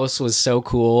their house was so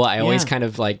cool. I always kind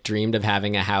of like dreamed of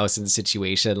having a house in a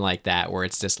situation like that where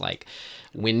it's just like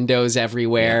windows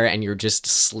everywhere and you're just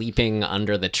sleeping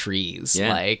under the trees.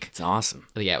 Yeah, Like, it's awesome.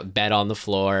 yeah, bed on the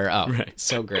floor. Oh, Right.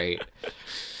 so great.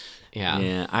 Yeah.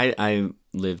 Yeah, I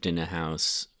lived in a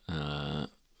house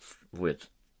with,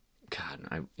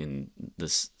 God,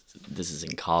 this is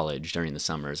in college during the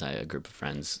summers. I had a group of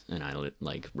friends and I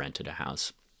like rented a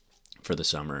house for the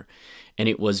summer, and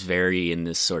it was very in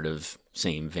this sort of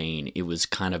same vein. It was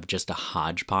kind of just a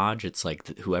hodgepodge. It's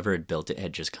like whoever had built it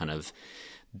had just kind of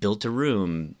built a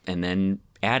room and then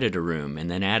added a room and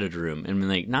then added a room, and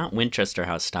like not Winchester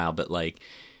House style, but like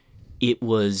it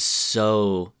was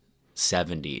so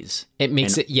 70s. It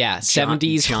makes And it,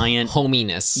 70s giant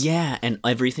hominess. Yeah, and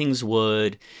everything's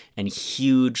wood and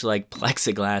huge like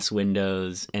plexiglass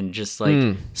windows and just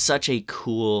like such a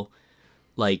cool,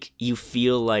 like you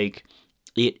feel like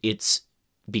it's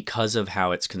because of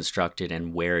how it's constructed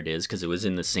and where it is, because it was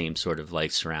in the same sort of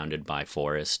like surrounded by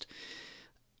forest.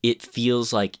 It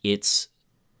feels like it's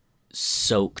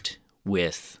soaked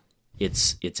with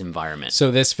its environment. So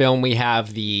this film, we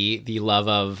have the love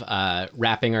of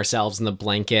wrapping ourselves in the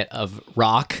blanket of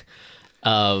rock,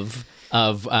 of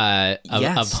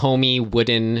homey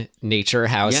wooden nature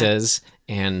houses,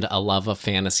 and a love of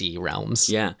fantasy realms.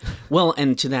 Yeah. Well,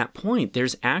 and to that point,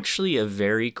 there's actually a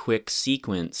very quick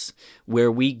sequence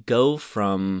where we go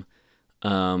from,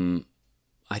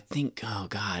 I think, oh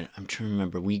God, I'm trying to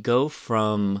remember. We go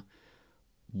from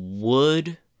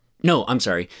wood. No, I'm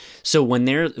sorry. So when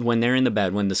they're in the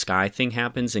bed, when the sky thing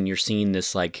happens and you're seeing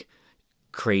this like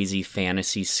crazy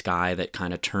fantasy sky that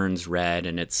kind of turns red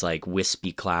and it's like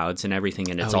wispy clouds and everything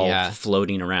and it's all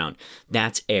floating around.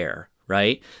 That's air,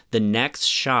 right? The next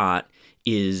shot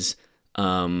is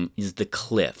the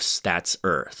cliffs. That's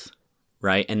earth,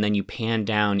 right? And then you pan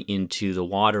down into the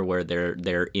water where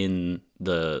they're in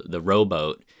the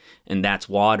rowboat, and that's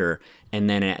water. And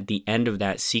then at the end of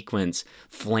that sequence,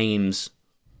 flames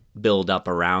build up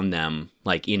around them,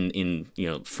 like in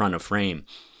front of frame.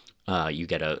 You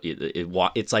get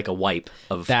it's like a wipe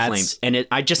of flames, and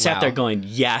I just sat there going,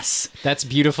 yes, that's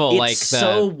beautiful. It's like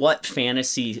so what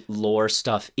fantasy lore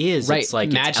stuff is, right? It's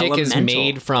like magic is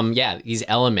made from these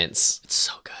elements. It's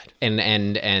so good,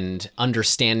 and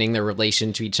understanding their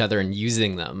relation to each other and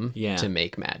using them to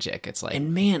make magic. It's like,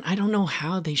 and man, I don't know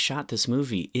how they shot this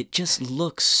movie. It just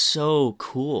looks so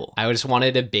cool. I just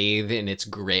wanted to bathe in its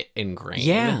grit and grain.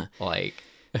 Yeah, like,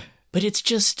 but it's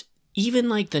just. Even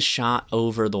like the shot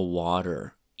over the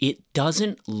water, it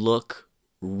doesn't look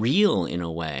real in a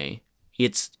way.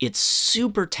 It's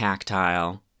super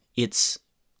tactile. It's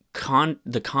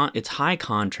high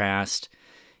contrast.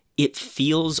 It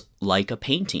feels like a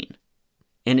painting,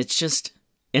 and it's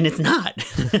not.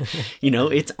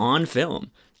 It's on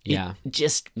film. Yeah.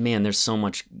 Man, there's so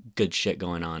much good shit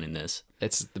going on in this.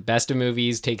 It's the best of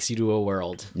movies, takes you to a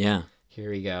world. Yeah. Here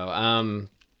we go.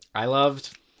 I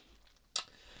loved.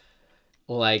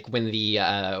 Like when the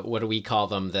what do we call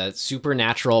them? The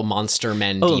supernatural monster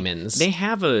men demons. They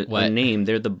have a name.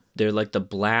 They're like the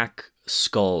Black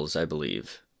Skulls, I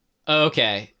believe.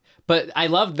 Okay, but I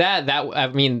love that. I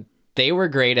mean, they were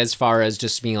great as far as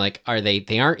just being like,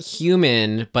 they aren't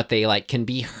human, but they like can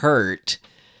be hurt,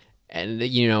 and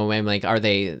I'm like, are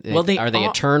they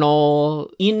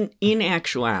eternal? In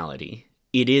actuality,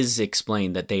 it is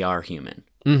explained that they are human,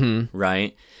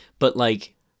 right? But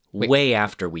like. Way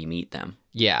after we meet them.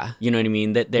 Yeah. You know what I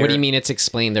mean? What do you mean it's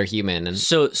explained they're human? And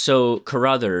So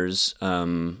Carruthers,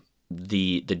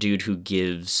 the dude who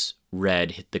gives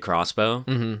Red the crossbow,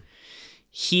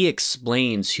 he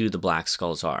explains who the Black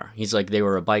Skulls are. He's like, they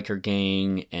were a biker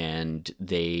gang and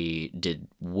they did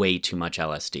way too much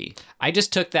LSD. I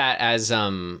just took that as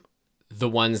the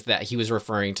ones that he was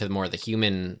referring to, more the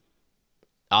human,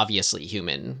 obviously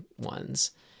human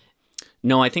ones.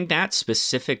 No, I think that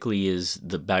specifically is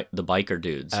the biker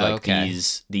dudes. Like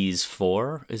these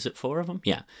four. Is it four of them?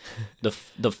 Yeah, the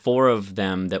four of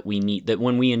them that we meet. That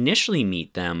when we initially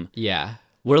meet them,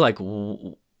 we're like,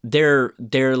 they're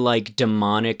like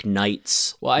demonic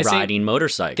knights riding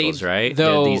motorcycles, right?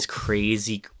 They're these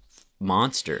crazy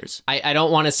monsters. I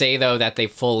don't want to say though that they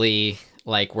fully.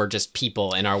 Like, we're just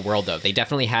people in our world, though. They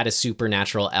definitely had a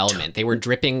supernatural element. They were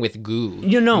dripping with goo.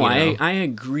 I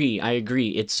agree.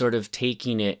 It's sort of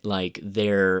taking it like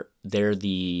they're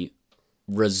the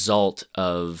result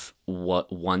of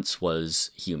what once was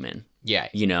human. Yeah.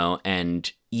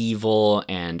 And evil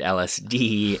and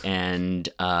LSD and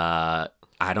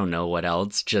I don't know what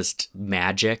else, just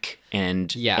magic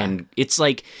and Yeah. and it's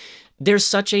like there's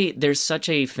such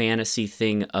a fantasy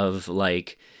thing of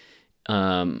like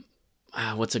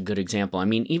what's a good example? I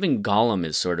mean, even Gollum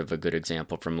is sort of a good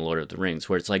example from Lord of the Rings,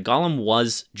 where it's like Gollum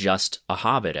was just a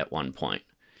hobbit at one point.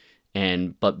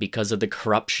 But because of the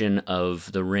corruption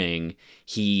of the ring,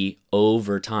 he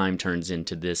over time turns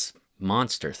into this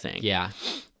monster thing. Yeah.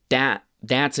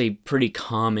 That's a pretty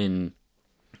common,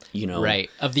 Right.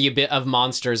 Of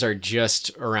monsters are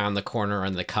just around the corner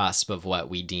on the cusp of what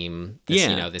we deem this,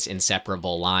 this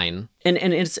inseparable line. And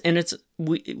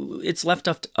it's left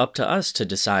up to us to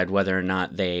decide whether or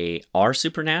not they are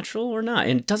supernatural or not.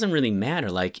 And it doesn't really matter.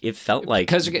 Like, it felt like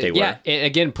they were. Yeah, it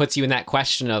again puts you in that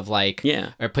question of like,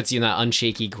 or puts you in that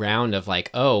unshaky ground of like,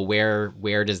 oh,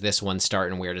 where does this one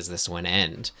start and where does this one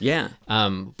end? Yeah.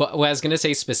 But what I was going to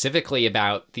say specifically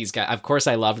about these guys, of course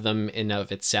I loved them in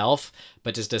of itself,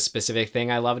 but just a specific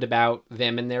thing I loved about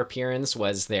them and their appearance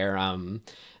was their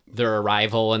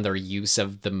arrival and their use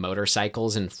of the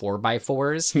motorcycles and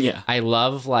 4x4s. Yeah. I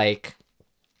love like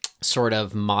sort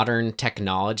of modern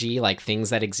technology, like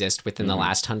things that exist within the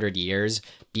last 100 years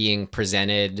being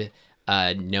presented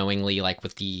knowingly, like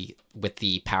with the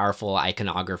powerful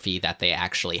iconography that they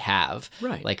actually have.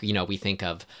 Right. Like, we think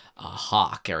of a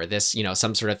hawk or this,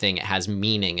 some sort of thing. It has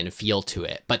meaning and feel to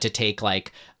it. But to take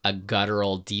like a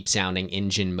guttural, deep sounding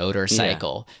engine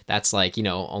motorcycle, that's like,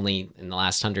 only in the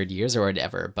last 100 years or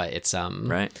whatever. But it's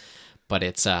right. But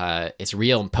it's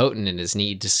real and potent and is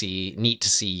neat to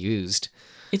see used.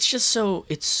 It's just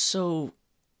so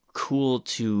cool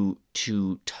to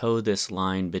toe this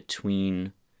line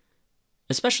between,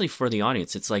 especially for the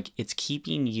audience. It's like it's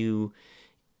keeping you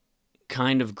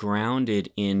kind of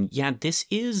grounded in, this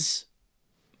is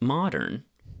modern,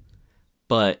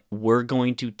 but we're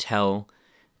going to tell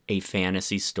a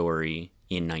fantasy story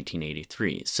in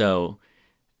 1983. So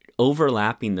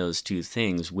overlapping those two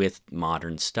things with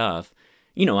modern stuff,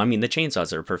 the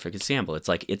chainsaws are a perfect example. It's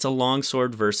like it's a long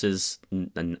sword versus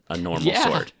a normal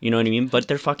sword. You know what I mean? But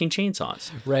they're fucking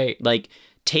chainsaws. Right. Like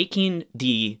taking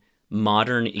the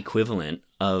modern equivalent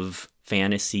of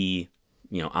fantasy,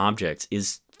 objects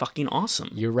is fucking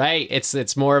awesome. You're right.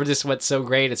 It's more of just what's so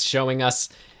great. It's showing us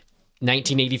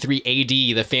 1983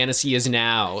 AD. The fantasy is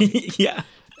now. Yeah.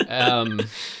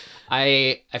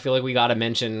 I feel like we got to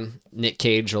mention Nick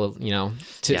Cage,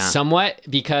 somewhat,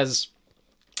 because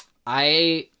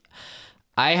I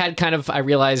had kind of, I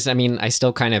realized, I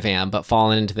still kind of am, but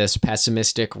fallen into this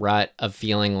pessimistic rut of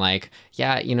feeling like,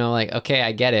 okay,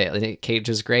 I get it. Nick Cage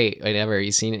is great, whatever.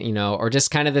 You've seen it, or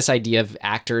just kind of this idea of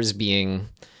actors being,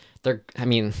 for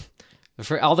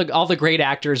all the great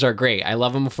actors are great. I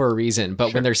love them for a reason,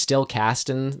 but when they're still cast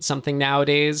in something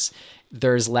nowadays,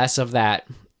 there's less of that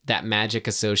magic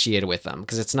associated with them,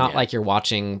 because it's not like you're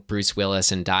watching Bruce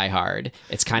Willis in Die Hard.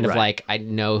 It's kind of like, I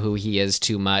know who he is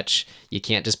too much. You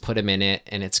can't just put him in it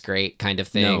and it's great kind of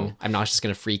thing. No. I'm not just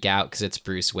going to freak out because it's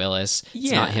Bruce Willis.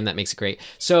 It's not him that makes it great.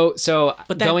 So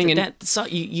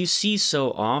but you see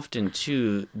so often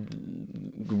too,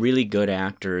 really good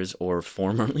actors or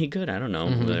formerly good, I don't know,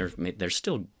 they're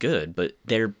still good, but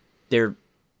they're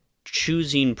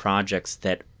choosing projects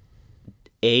that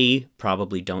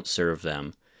probably don't serve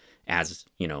them as,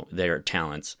 their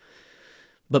talents,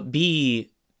 but B,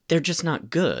 they're just not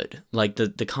good. Like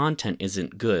the content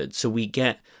isn't good. So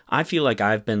I feel like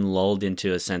I've been lulled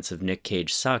into a sense of Nick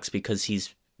Cage sucks because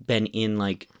he's been in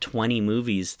like 20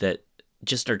 movies that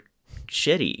just are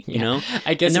shitty, you know?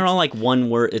 I guess, and they're all like one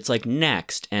word. It's like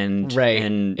next and right.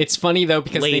 And it's funny though,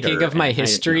 because later, thinking of my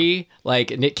history,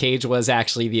 like Nick Cage was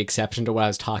actually the exception to what I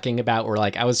was talking about, where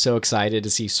like I was so excited to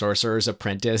see Sorcerer's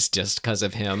Apprentice just because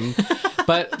of him.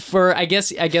 But for I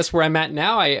guess where I'm at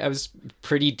now, I was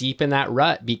pretty deep in that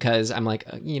rut, because I'm like,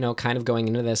 kind of going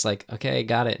into this like, okay,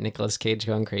 got it. Nicolas Cage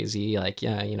going crazy, like,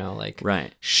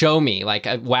 right. Show me, like,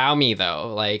 wow me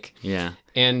though, like, yeah.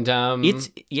 And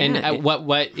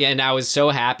and I was so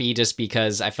happy just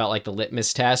because I felt like the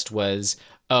litmus test was,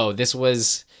 this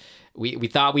was, we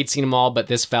thought we'd seen them all, but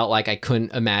this felt like I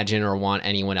couldn't imagine or want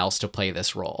anyone else to play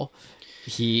this role.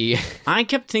 I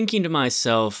kept thinking to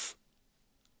myself,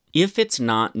 if it's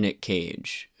not Nick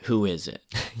Cage, who is it?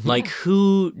 Like,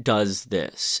 who does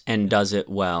this and does it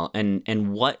well?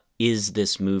 And what is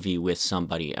this movie with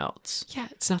somebody else? Yeah,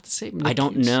 it's not the same. Nick I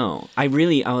don't Cage. know. I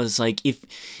was like, if,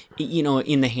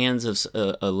 in the hands of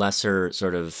a lesser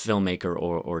sort of filmmaker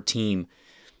or team,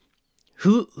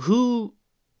 who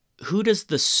does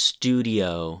the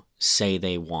studio say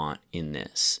they want in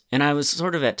this? And I was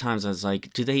sort of at times, I was like,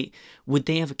 would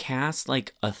they have cast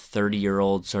like a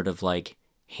 30-year-old sort of like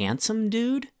handsome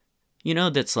dude,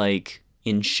 that's like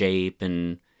in shape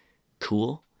and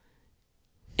cool.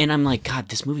 And I'm like, God,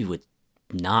 this movie would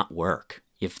not work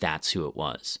if that's who it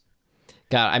was.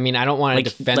 God, I mean, I don't want to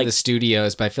Like- defend like- the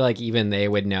studios, but I feel like even they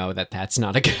would know that that's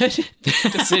not a good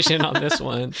decision on this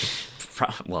one.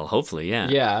 Well, hopefully, yeah.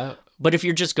 Yeah. But if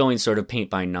you're just going sort of paint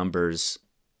by numbers,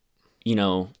 you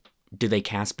know, do they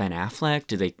cast Ben Affleck?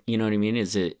 Do they, you know what I mean?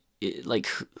 Is it like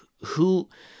who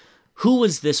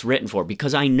was this written for?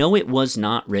 Because I know it was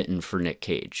not written for Nick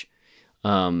Cage.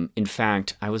 In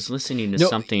fact, I was listening to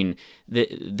something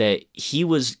that he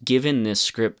was given this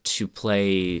script to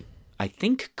play, I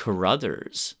think,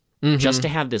 Carruthers, just to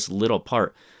have this little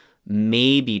part,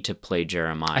 maybe to play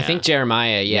Jeremiah. I think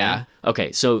Jeremiah, yeah.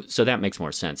 Okay, so that makes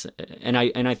more sense. And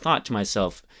I thought to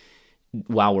myself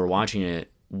while we're watching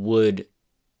it, would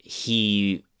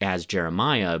he as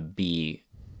Jeremiah be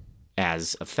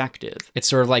as effective? It's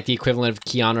sort of like the equivalent of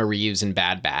Keanu Reeves in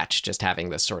Bad Batch, just having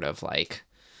this sort of like,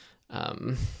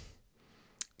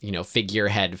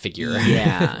 figurehead figure.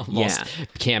 Yeah, almost yeah.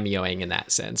 cameoing in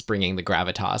that sense, bringing the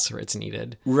gravitas where it's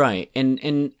needed. Right.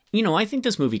 And I think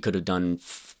this movie could have done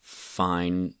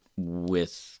fine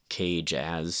with Cage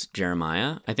as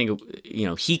Jeremiah. I think,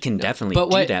 he can definitely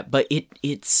do that. But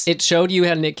it showed you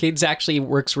how Nick Cage actually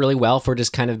works really well for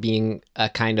just kind of being a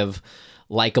kind of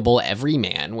likable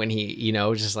everyman when he,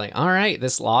 just like, all right,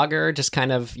 this logger just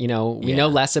kind of, we know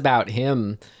less about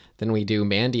him than we do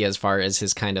Mandy as far as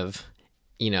his kind of,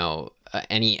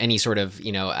 any sort of,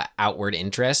 outward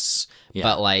interests,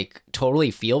 but like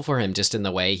totally feel for him just in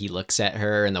the way he looks at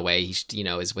her and the way he,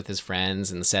 is with his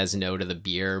friends and says no to the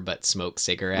beer, but smokes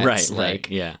cigarettes. Right.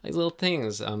 Yeah. Like little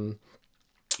things.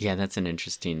 Yeah, that's an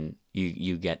interesting,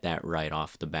 you get that right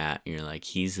off the bat. You're like,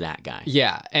 he's that guy.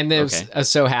 Yeah. And I was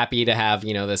so happy to have,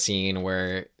 the scene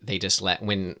where they just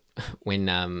when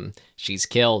she's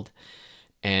killed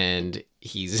and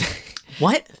he's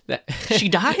what? She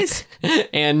dies?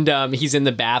 And he's in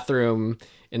the bathroom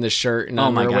in the shirt and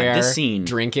underwear, my God, this scene,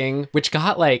 drinking, which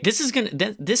got like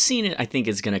this scene I think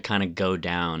is gonna kind of go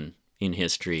down in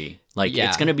history. Like Yeah.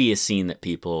 it's gonna be a scene that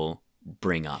people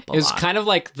bring up a it was lot. kind of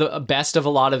like the best of a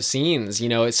lot of scenes.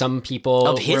 Some people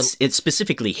Of his, it's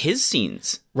specifically his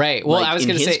scenes. right. Well, like, I was in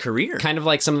going to his say career. kind of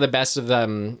like some of the best of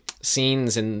the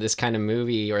scenes in this kind of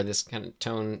movie or this kind of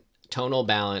tonal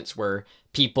balance where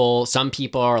some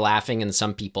people are laughing and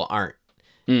some people aren't.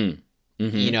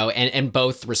 Mm-hmm. And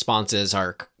both responses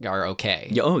are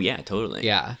okay. Oh yeah, totally.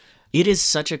 Yeah. It is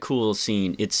such a cool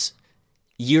scene.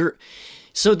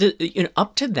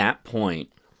 Up to that point,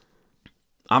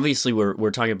 obviously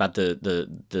we're talking about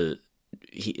the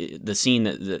scene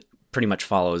that pretty much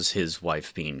follows his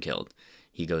wife being killed.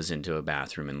 He goes into a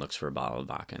bathroom and looks for a bottle of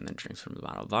vodka and then drinks from the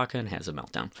bottle of vodka and has a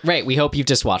meltdown. Right. We hope you've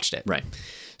just watched it. Right.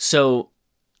 So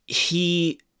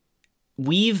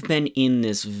we've been in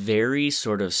this very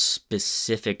sort of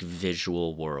specific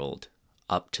visual world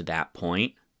up to that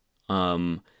point.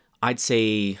 I'd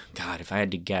say, God, if I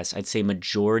had to guess, I'd say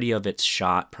majority of it's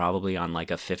shot probably on like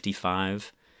a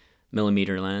 55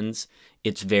 millimeter lens.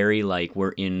 It's very like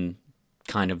we're in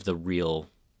kind of the real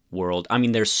world. I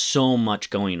mean, there's so much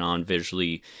going on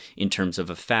visually in terms of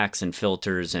effects and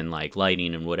filters and like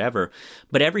lighting and whatever,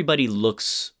 but everybody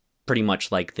looks pretty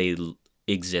much like they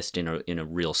exist in a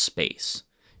real space.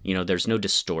 There's no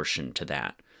distortion to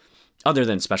that other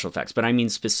than special effects, but I mean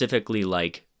specifically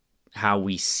like how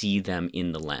we see them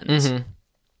in the lens. Mm-hmm.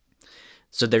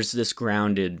 So there's this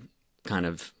grounded kind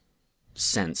of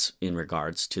sense in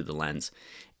regards to the lens.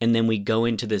 And then we go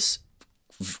into this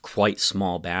quite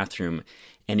small bathroom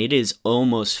and it is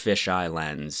almost fisheye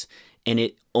lens. And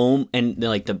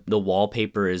like the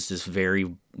wallpaper is this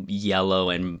very yellow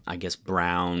and I guess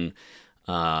brown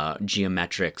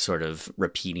geometric sort of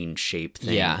repeating shape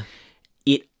thing. Yeah.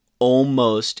 It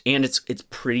almost, and it's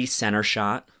pretty center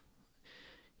shot.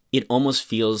 It almost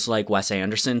feels like Wes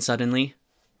Anderson suddenly.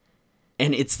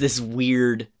 And it's this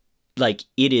weird, like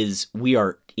we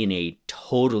are in a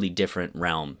totally different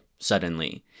realm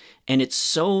suddenly. And it's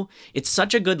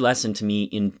such a good lesson to me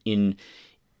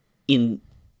in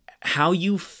how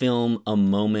you film a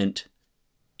moment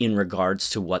in regards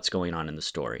to what's going on in the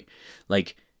story.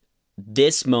 Like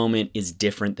this moment is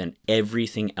different than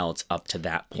everything else up to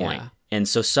that point. Yeah. And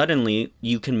so suddenly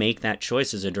you can make that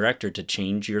choice as a director to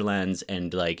change your lens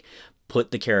and like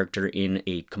put the character in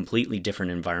a completely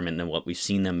different environment than what we've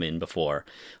seen them in before,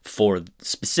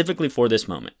 specifically for this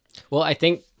moment. Well, I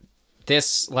think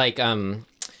this like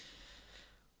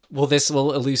Well, this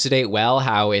will elucidate well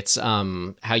how it's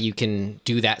how you can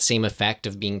do that same effect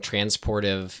of being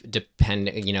transportive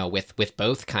with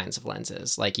both kinds of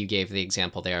lenses. Like you gave the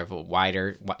example there of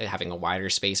having a wider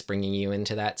space bringing you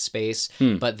into that space.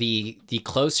 But the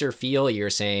closer feel, you're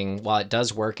saying, while it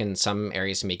does work in some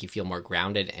areas to make you feel more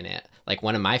grounded in it. Like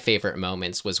one of my favorite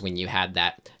moments was when you had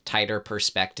that tighter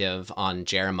perspective on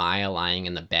Jeremiah lying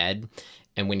in the bed,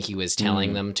 and when he was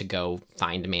telling them to go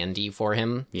find Mandy for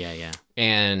him. Yeah.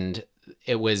 And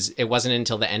it wasn't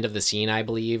until the end of the scene, I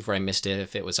believe, where I missed it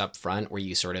if it was up front, where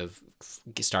you sort of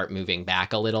start moving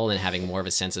back a little and having more of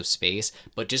a sense of space.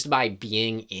 But just by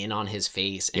being in on his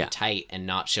face and tight and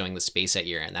not showing the space that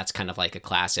you're in, that's kind of like a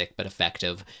classic but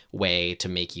effective way to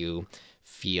make you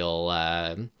feel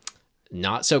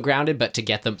not so grounded, but to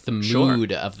get the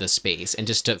mood of the space and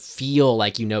just to feel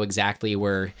like you know exactly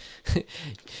where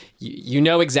you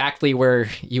know exactly where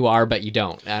you are, but you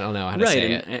don't. I don't know how to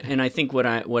say it. And I think what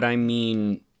I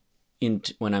mean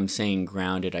when I'm saying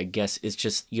grounded, I guess, is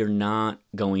just you're not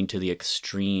going to the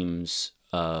extremes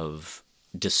of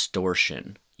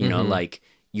distortion. You know, like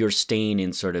you're staying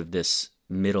in sort of this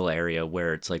middle area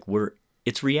where it's like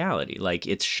it's reality. Like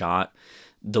it's shot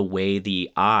the way the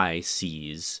eye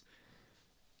sees,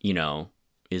 you know,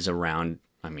 is around,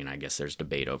 I mean, I guess there's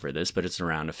debate over this, but it's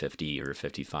around a 50 or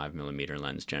 55 millimeter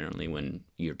lens generally when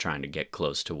you're trying to get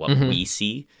close to what we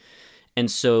see. And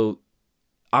so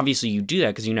obviously you do that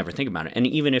because you never think about it. And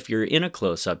even if you're in a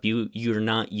close-up, you're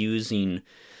not using,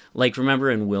 like,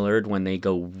 remember in Willard when they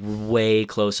go way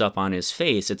close up on his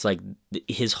face, it's like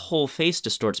his whole face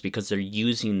distorts because they're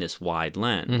using this wide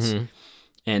lens.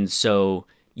 And so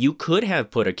you could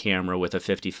have put a camera with a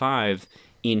 55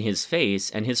 in his face,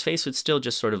 and his face would still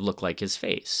just sort of look like his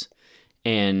face.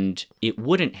 And it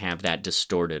wouldn't have that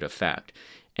distorted effect.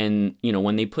 And, you know,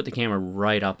 when they put the camera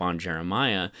right up on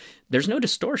Jeremiah, there's no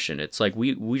distortion. It's like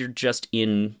we're just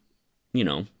in, you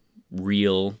know,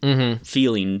 real,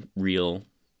 feeling real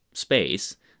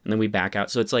space. And then we back out.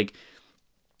 So it's like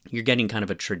you're getting kind of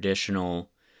a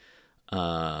traditional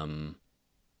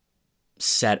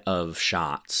set of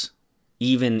shots.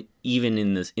 Even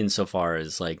in this, insofar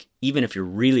as like, even if you're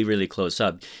really, really close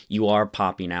up, you are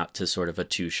popping out to sort of a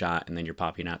 2-shot, and then you're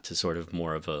popping out to sort of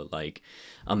more of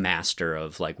a master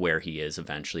of like where he is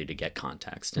eventually to get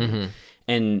context.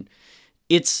 And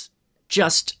it's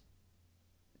just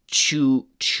to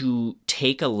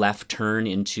take a left turn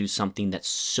into something that's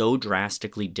so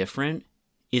drastically different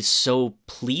is so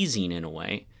pleasing in a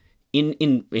way,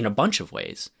 in a bunch of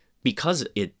ways, because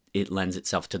it lends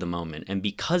itself to the moment, and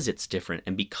because it's different,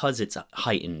 and because it's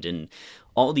heightened, and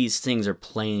all these things are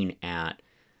playing at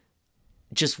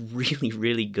just really,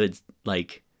 really good,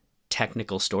 like,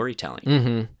 technical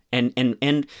storytelling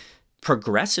and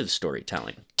progressive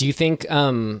storytelling. Do you think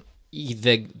the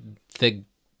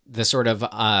sort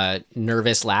of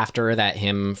nervous laughter that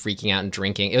him freaking out and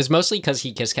drinking, it was mostly because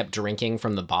he just kept drinking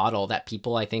from the bottle, that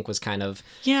people, I think, was kind of,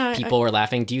 people were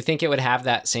laughing. Do you think it would have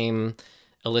that same,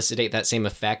 elucidate that same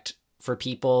effect for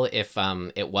people if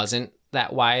it wasn't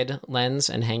that wide lens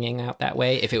and hanging out that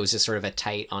way, if it was just sort of a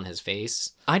tight on his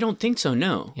face? I don't think so,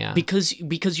 no. Yeah.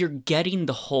 Because you're getting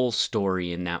the whole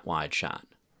story in that wide shot,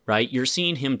 right? You're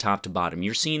seeing him top to bottom.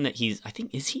 You're seeing that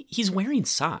he's wearing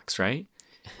socks, right?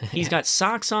 He's got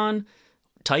socks on,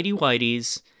 tighty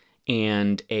whities,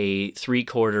 and a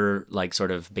 3/4 like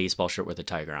sort of baseball shirt with a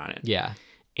tiger on it. Yeah.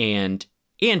 And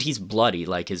he's bloody,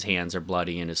 like his hands are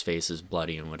bloody and his face is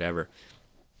bloody and whatever.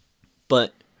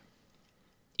 But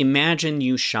imagine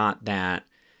you shot that,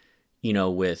 you know,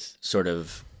 with sort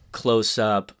of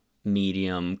close-up,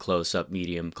 medium, close-up,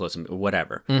 medium, close-up,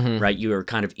 whatever, right? You are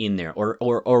kind of in there,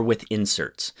 or with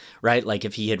inserts, right? Like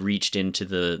if he had reached into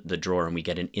the drawer and we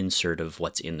get an insert of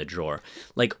what's in the drawer.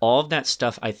 Like all of that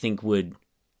stuff I think would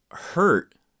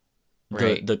hurt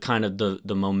the kind of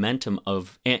the momentum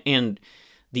of, and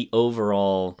the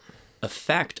overall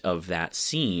effect of that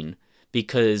scene,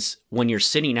 because when you're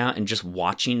sitting out and just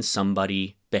watching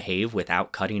somebody behave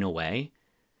without cutting away,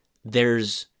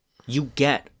 you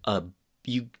get a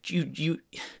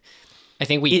I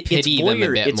think we pity them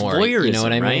a bit more. Voyeurism, you know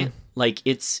what I mean? Right? Like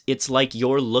it's like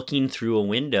you're looking through a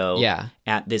window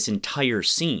at this entire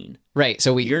scene. Right.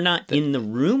 So you're not in the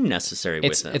room necessarily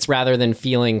with them. It's rather than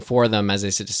feeling for them, as I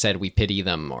just said, we pity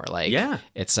them more. Like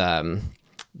it's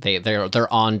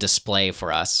they're on display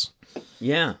for us.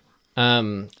 Yeah.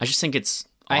 I just think it's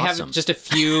awesome. I have just a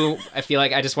few. I feel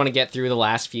like I just want to get through the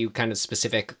last few kind of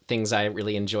specific things I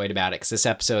really enjoyed about it, because this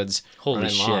episode's holy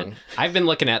shit long. I've been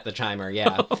looking at the timer.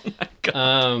 Yeah. Oh my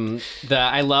God.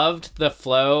 I loved the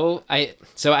flow. I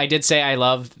did say I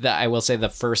loved that. I will say the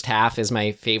first half is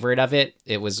my favorite of it.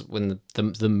 It was when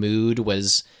the mood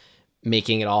was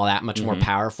making it all that much more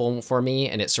powerful for me,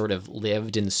 and it sort of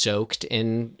lived and soaked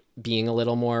in being a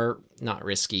little more not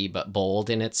risky but bold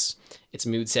in its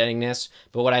mood settingness.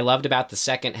 But what I loved about the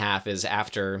second half is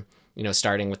after, you know,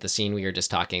 starting with the scene we were just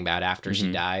talking about after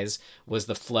she dies, was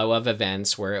the flow of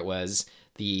events where it was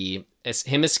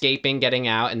him escaping, getting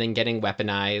out, and then getting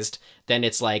weaponized. Then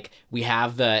it's like we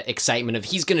have the excitement of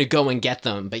he's gonna go and get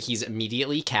them, but he's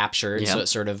immediately captured. So it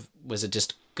sort of was a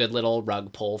just good little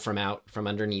rug pull from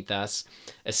underneath us.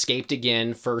 Escaped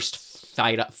again. First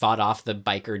fought off the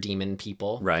biker demon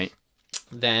people. Right.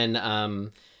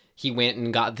 Then he went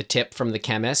and got the tip from the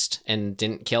chemist and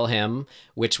didn't kill him,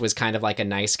 which was kind of like a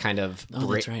nice kind of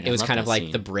that's right. It was kind of like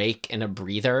scene. the break and a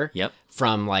breather. Yep.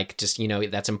 From like just, you know,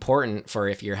 that's important for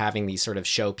if you're having these sort of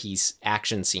showpiece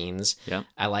action scenes. Yep.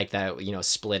 I like that, you know,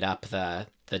 split up the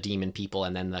demon people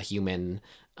and then the human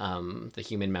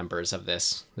members of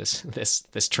this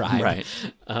tribe. Right.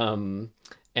 And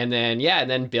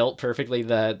then built perfectly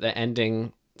the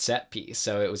ending set piece.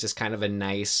 So it was just kind of a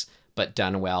nice but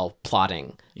done well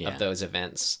plotting of those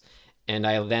events. And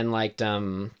I then liked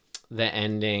the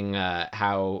ending,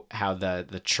 how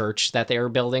the church that they were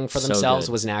building for themselves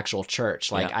was an actual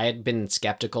church. Like I had been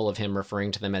skeptical of him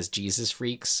referring to them as Jesus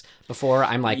freaks before.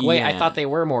 I'm like, wait, I thought they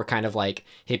were more kind of like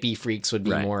hippie freaks would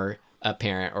be more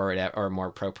apparent or more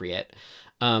appropriate.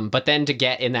 But then to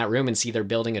get in that room and see they're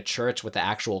building a church with the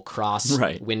actual cross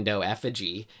window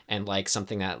effigy and like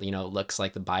something that, you know, looks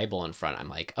like the Bible in front. I'm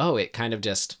like, oh, it kind of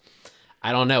just,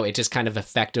 I don't know. It just kind of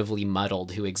effectively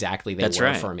muddled who exactly they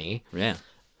were for me. Yeah.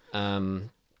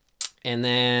 And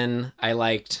then I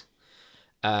liked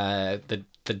the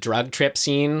drug trip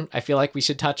scene. I feel like we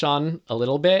should touch on a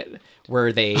little bit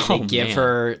where they give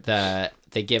her the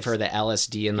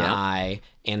LSD in the eye,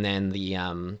 and then the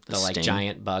like sting.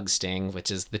 giant bug sting, which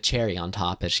is the cherry on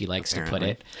top, as she likes to put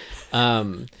it.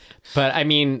 But I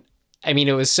mean,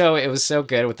 it was so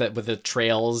good with the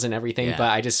trails and everything. Yeah. But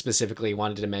I just specifically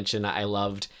wanted to mention I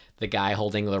loved the guy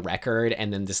holding the record,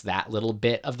 and then that little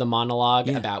bit of the monologue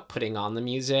about putting on the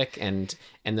music and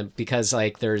because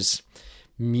like there's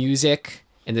music,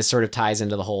 and this sort of ties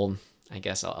into the whole, I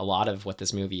guess, a lot of what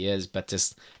this movie is, but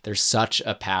just there's such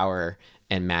a power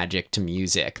and magic to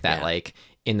music that like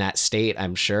in that state,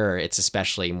 I'm sure it's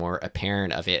especially more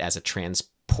apparent of it as a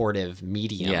transportive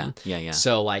medium. Yeah.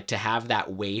 So like to have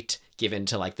that weight given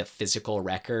to like the physical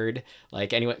record,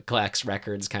 like anyone who collects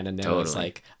records kind of knows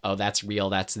like, oh, that's real,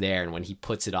 that's there. And when he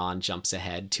puts it on, jumps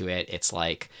ahead to it, it's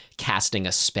like casting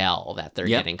a spell that they're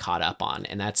getting caught up on.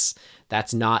 And that's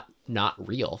not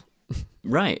real.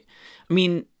 Right. I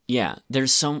mean, yeah,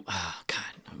 there's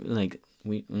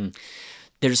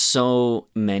there's so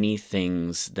many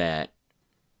things that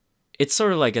it's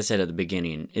sort of like I said at the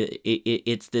beginning.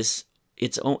 It's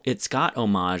got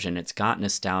homage and it's got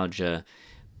nostalgia,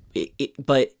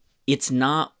 but it's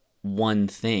not one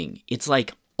thing. It's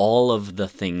like all of the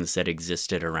things that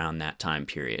existed around that time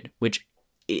period, which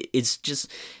it's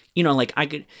just, you know, like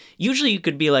you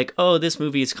could be like, oh, this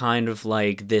movie is kind of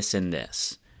like this and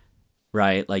this.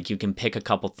 Right? Like you can pick a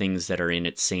couple things that are in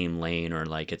its same lane or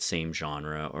like its same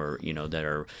genre or, you know, that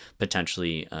are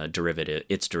potentially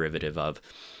derivative of.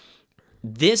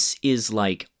 This is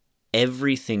like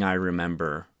everything I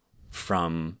remember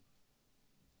from,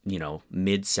 you know,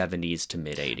 mid 70s to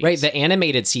mid 80s. Right. The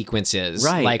animated sequences,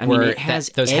 right. Like it has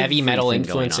those heavy metal everything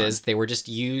influences, they were just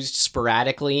used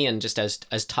sporadically and just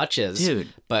as touches, dude,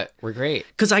 but were great.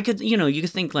 Cause you could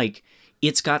think like,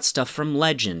 it's got stuff from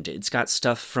Legend. It's got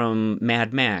stuff from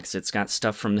Mad Max. It's got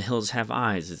stuff from The Hills Have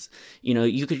Eyes. It's, you know,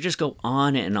 you could just go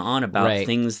on and on about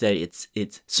things that it's.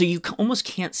 So you almost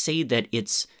can't say that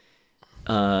it's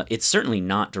certainly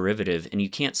not derivative, and you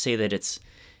can't say that it's.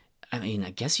 I mean, I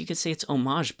guess you could say it's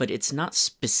homage, but it's not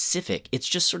specific. It's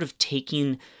just sort of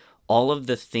taking all of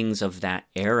the things of that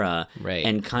era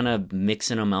and kind of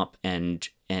mixing them up and.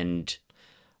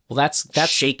 Well, that's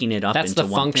shaking it up. That's into the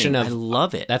one function thing. of. I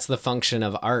love it. That's the function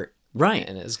of art, right?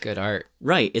 And it's good art,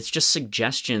 right? It's just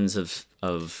suggestions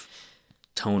of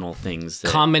tonal things,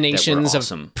 combinations that were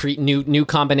awesome. Of new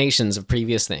combinations of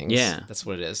previous things. Yeah, that's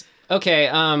what it is. Okay,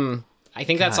 I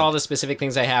think that's all the specific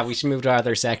things I have. We should move to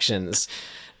other sections.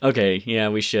 Okay, yeah,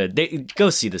 we should.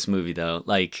 Go see this movie though.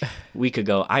 Like we could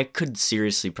go. I could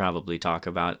seriously probably talk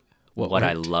about what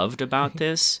I loved about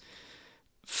this.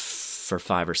 For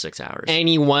 5 or 6 hours.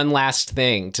 Any one last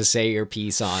thing to say your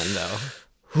piece on, though?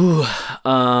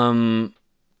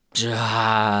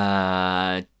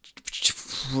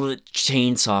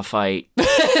 Chainsaw fight.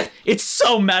 It's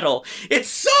so metal. It's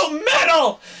so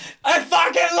metal. I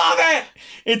fucking love it.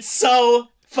 It's so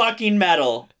fucking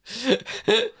metal.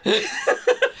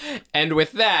 And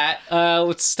with that,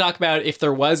 let's talk about if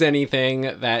there was anything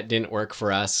that didn't work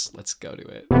for us. Let's go to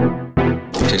it.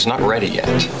 It's not ready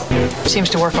yet. Seems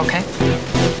to work okay.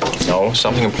 No,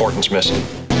 something important's missing.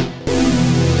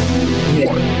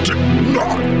 What did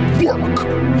not work?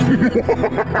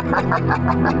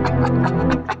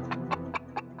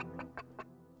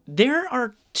 There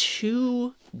are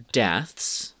 2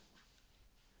 deaths.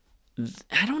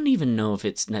 I don't even know if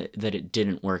it's that it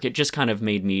didn't work. It just kind of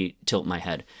made me tilt my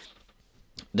head.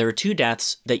 There are 2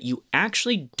 deaths that you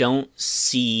actually don't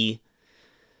see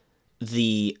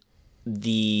the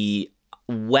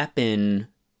weapon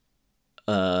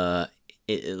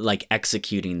like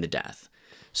executing the death.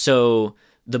 So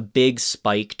the big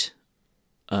spiked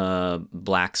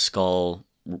Black Skull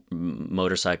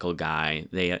motorcycle guy,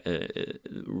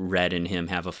 Red and him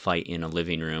have a fight in a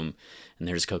living room, and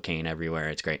there's cocaine everywhere.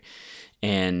 It's great.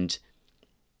 And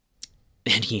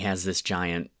he has this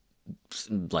giant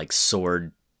like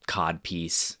sword cod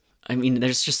piece. I mean,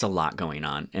 there's just a lot going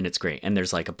on, and it's great. And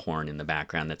there's like a porn in the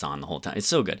background that's on the whole time. It's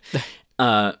so good.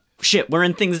 Shit, we're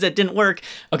in things that didn't work.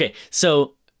 Okay,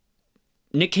 so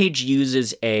Nick Cage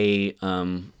uses a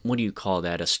what do you call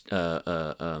that? Not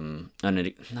an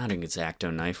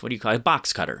X-Acto knife. What do you call it? A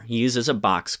box cutter. He uses a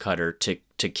box cutter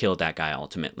to kill that guy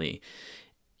ultimately.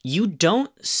 You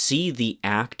don't see the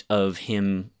act of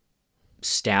him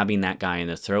stabbing that guy in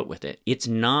the throat with it. It's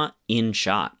not in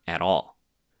shot at all.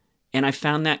 And I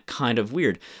found that kind of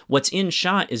weird. What's in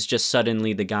shot is just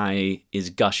suddenly the guy is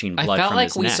gushing blood from his neck. I felt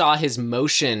like we saw his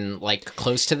motion like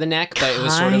close to the neck, but it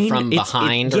was sort of from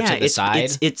behind or to the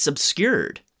side. It's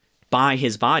obscured by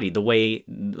his body. The way,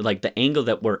 like the angle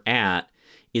that we're at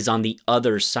is on the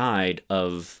other side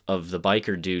of the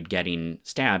biker dude getting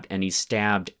stabbed, and he's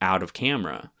stabbed out of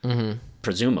camera,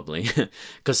 presumably,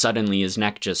 because suddenly his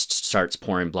neck just starts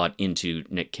pouring blood into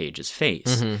Nick Cage's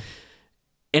face.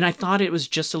 And I thought it was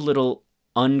just a little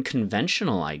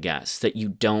unconventional, I guess, that you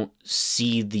don't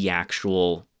see the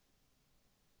actual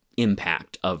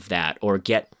impact of that or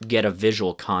get a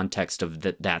visual context of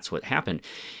that's what happened.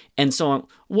 And so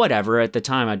whatever, at the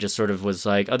time I just sort of was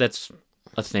like, oh, that's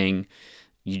a thing.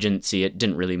 You didn't see it,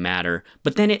 didn't really matter.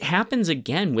 But then it happens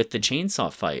again with the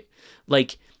chainsaw fight.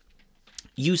 Like,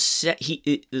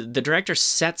 the director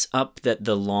sets up that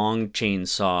the long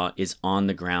chainsaw is on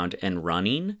the ground and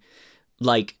running,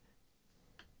 like,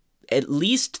 at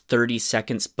least 30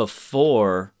 seconds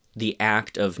before the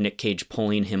act of Nick Cage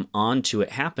pulling him onto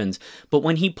it happens. But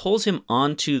when he pulls him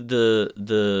onto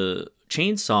the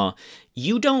chainsaw,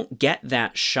 you don't get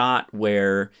that shot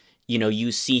where, you know,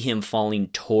 you see him falling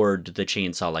toward the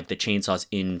chainsaw, like the chainsaw's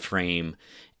in frame,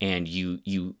 and you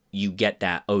get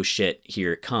that, oh shit,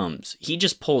 here it comes. He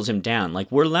just pulls him down.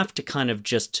 Like, we're left to kind of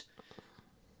just,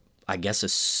 I guess,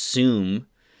 assume.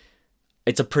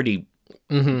 It's a pretty,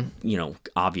 you know,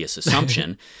 obvious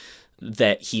assumption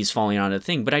that he's falling on a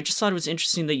thing. But I just thought it was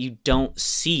interesting that you don't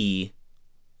see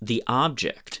the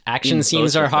object. Action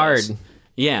scenes are hard.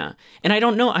 Yeah. And I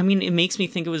don't know. I mean, it makes me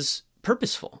think it was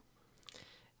purposeful.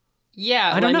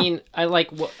 Yeah, I mean, I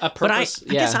like a purpose.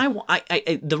 But I guess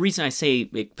I the reason I say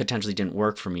it potentially didn't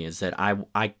work for me is that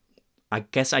I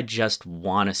guess I just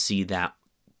want to see that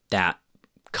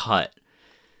cut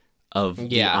of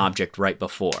the object right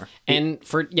before. And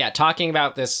for talking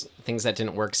about this things that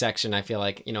didn't work section, I feel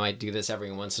like, you know, I do this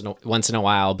every once in a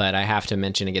while, but I have to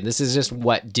mention again, this is just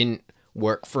what didn't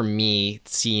work for me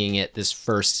seeing it this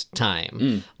first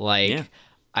time.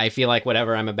 I feel like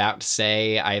whatever I'm about to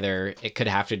say, either it could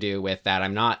have to do with that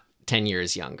I'm not 10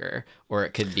 years younger, or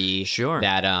it could be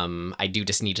that I do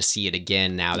just need to see it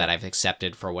again now that I've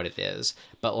accepted for what it is.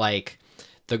 But like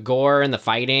the gore and the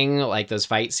fighting, like those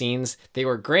fight scenes, they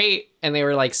were great and they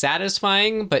were like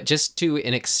satisfying, but just to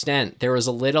an extent. There was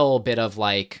a little bit of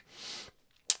like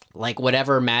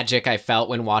whatever magic I felt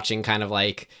when watching kind of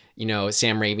like, you know,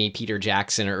 Sam Raimi, Peter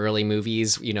Jackson, or early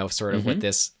movies, you know, sort of what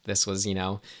this was, you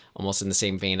know, almost in the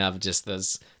same vein of just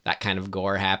that kind of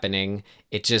gore happening.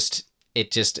 It just,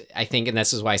 I think, and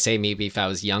this is why I say maybe if I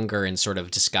was younger and sort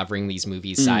of discovering these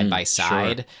movies side by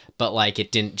side, but like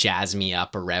it didn't jazz me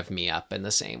up or rev me up in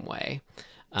the same way.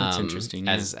 That's interesting.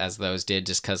 As those did,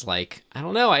 just because like, I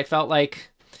don't know, I felt like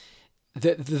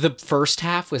the first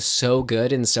half was so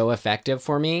good and so effective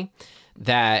for me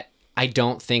that I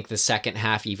don't think the second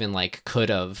half even like could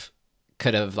have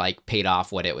like paid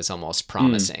off what it was almost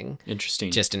promising.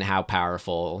 Interesting. Just in how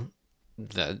powerful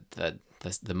the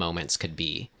moments could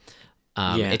be.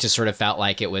 It just sort of felt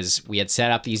like we had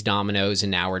set up these dominoes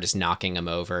and now we're just knocking them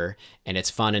over, and it's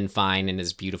fun and fine and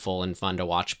is beautiful and fun to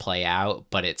watch play out,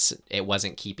 but it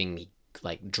wasn't keeping me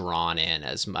like drawn in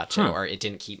as much, or it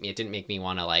didn't make me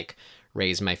want to like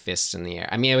raise my fists in the air.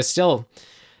 I mean,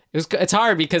 it's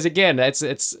hard because again,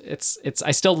 it's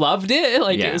I still loved it.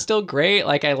 Like it was still great.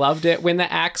 Like I loved it when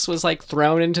the axe was like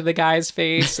thrown into the guy's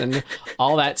face and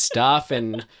all that stuff,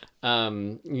 and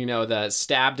the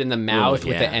stabbed in the mouth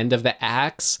with the end of the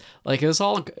axe. Like it was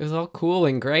all cool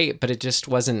and great, but it just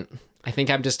wasn't. I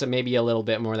think I'm just maybe a little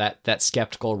bit more that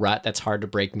skeptical rut that's hard to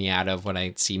break me out of when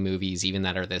I see movies even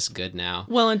that are this good now.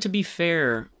 Well, and to be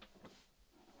fair,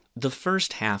 the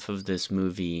first half of this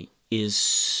movie is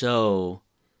so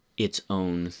its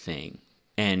own thing,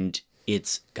 and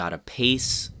it's got a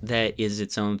pace that is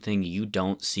its own thing. You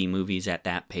don't see movies at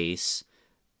that pace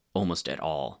almost at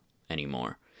all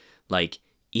anymore. Like,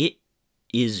 it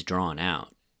is drawn out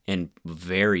and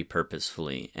very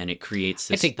purposefully, and it creates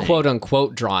this thing. quote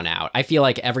unquote drawn out. I feel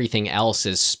like everything else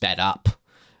is sped up.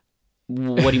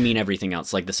 What do you mean everything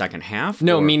else? Like the second half?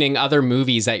 No, meaning other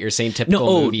movies that you're saying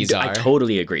typical movies are. I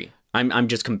totally agree. I'm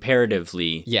just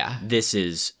comparatively. Yeah. This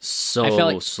is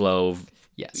so slow.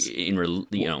 Yes.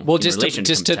 Well, just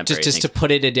to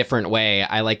put it a different way,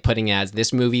 I like putting it as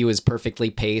this movie was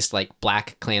perfectly paced, like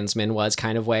Black Klansman was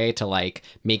kind of way to like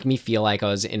make me feel like I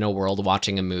was in a world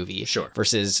watching a movie. Sure.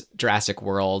 Versus Jurassic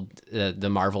World, the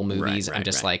Marvel movies. I'm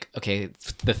just like, okay,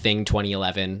 The Thing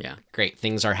 2011. Yeah. Great.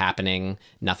 Things are happening.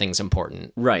 Nothing's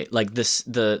important. Right. Like the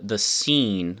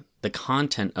scene, the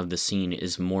content of the scene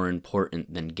is more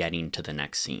important than getting to the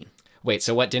next scene. Wait,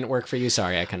 so what didn't work for you?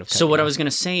 Sorry, I kind of cut So what you I off. was going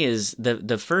to say is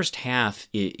the first half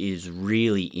is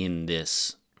really in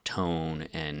this tone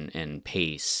and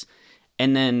pace.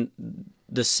 And then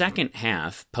the second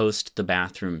half, post the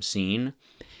bathroom scene,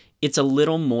 it's a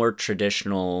little more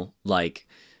traditional, like,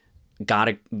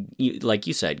 like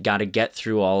you said, gotta get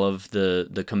through all of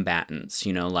the combatants,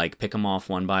 like pick them off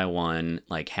one by one,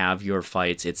 like have your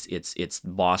fights. It's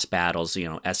boss battles,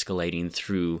 escalating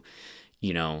through,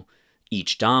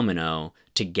 each domino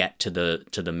to get to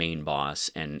the main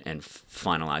boss and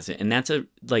finalize it. And that's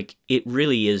it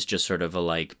really is just sort of a,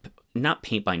 like, not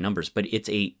paint by numbers, but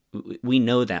we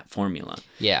know that formula.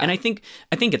 Yeah. And I think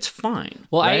it's fine.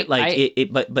 Well, right?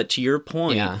 But to your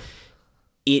point,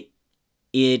 it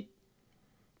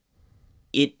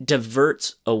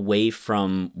diverts away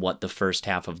from what the first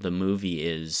half of the movie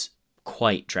is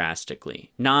quite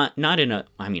drastically. Not in a,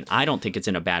 I mean, I don't think it's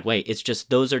in a bad way. It's just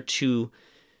those are two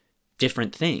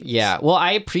different things. Yeah. Well,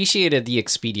 I appreciated the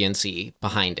expediency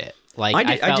behind it. Like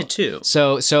I did too.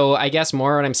 So I guess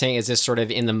more what I'm saying is this sort of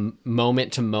in the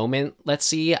moment to moment. Let's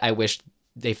see. I wish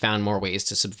they found more ways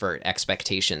to subvert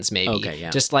expectations. Maybe. Okay. Yeah.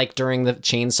 Just like during the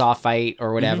chainsaw fight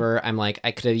or whatever. I'm like,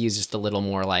 I could have used just a little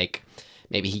more, like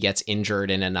maybe he gets injured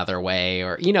in another way,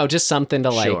 or just something to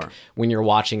like when you're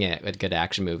watching it with good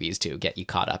action movies to get you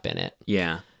caught up in it.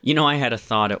 Yeah. I had a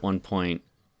thought at one point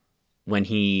when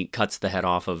he cuts the head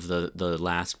off of the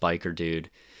last biker dude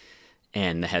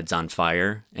and the head's on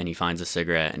fire and he finds a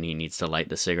cigarette and he needs to light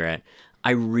the cigarette.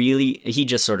 He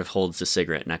just sort of holds the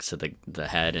cigarette next to the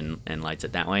head and lights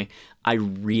it that way. I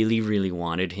really, really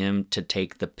wanted him to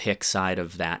take the pick side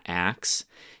of that axe,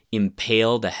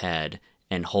 impale the head,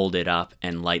 and hold it up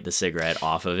and light the cigarette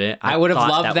off of it. I would have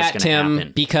loved that, Tim,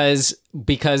 happen. because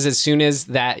as soon as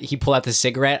that he pulled out the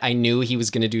cigarette, I knew he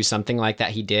was going to do something like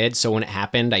that. He did. So when it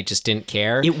happened, I just didn't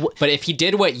care. But if he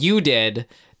did what you did,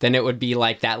 then it would be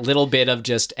like that little bit of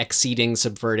just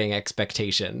subverting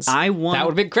expectations. That would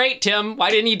have been great, Tim.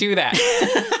 Why didn't you do that?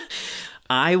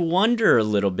 I wonder a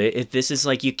little bit if this is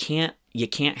like you can't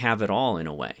have it all in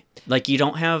a way. Like you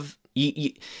don't have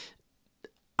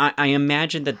I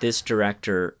imagine that this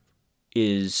director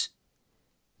is...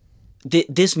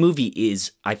 This movie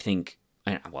is, I think...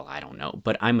 Well, I don't know,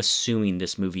 but I'm assuming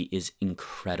this movie is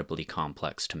incredibly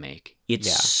complex to make.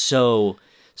 It's so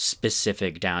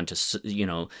specific down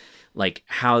to, like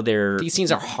how they're... These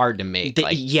scenes are hard to make.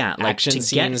 Action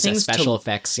scenes, special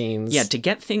effects scenes. Yeah, to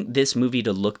get this movie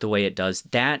to look the way it does,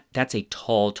 that's a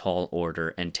tall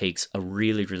order and takes a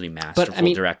really, really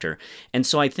masterful director. And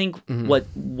so I think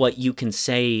what you can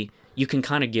say, you can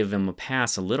kind of give him a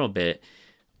pass a little bit,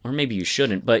 or maybe you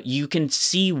shouldn't, but you can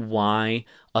see why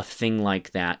a thing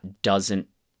like that doesn't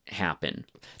happen.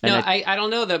 And no, I don't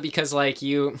know though, because like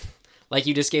you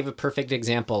just gave a perfect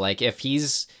example. Like if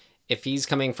he's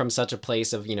coming from such a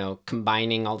place of,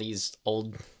 combining all these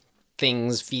old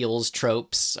things, feels,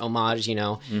 tropes, homage,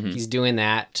 he's doing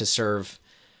that to serve,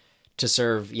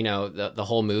 the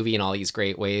whole movie in all these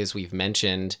great ways we've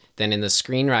mentioned, then in the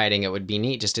screenwriting, it would be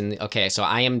neat just so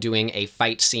I am doing a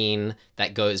fight scene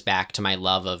that goes back to my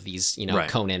love of these,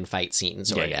 Conan fight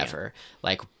scenes or whatever. Yeah.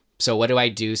 Like, So what do I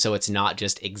do so it's not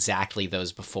just exactly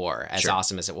those before, as Sure.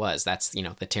 awesome as it was? That's, you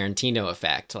know, the Tarantino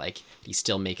effect. Like, you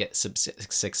still make it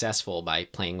successful by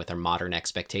playing with our modern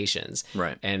expectations.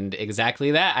 Right. And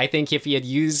exactly that. I think if he had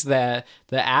used the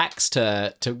axe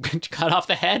to cut off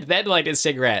the head, then light his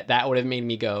cigarette, that would have made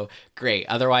me go, great.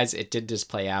 Otherwise, it did just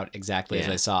play out exactly as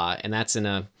Yeah. I saw. And that's in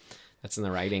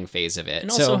the writing phase of it.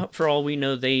 And So- also, for all we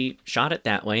know, they shot it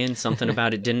that way, and something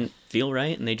about it didn't feel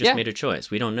right, and they just Yeah. made a choice.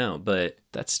 We don't know, but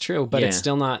that's true, but it's Yeah.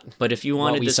 still not. but if you what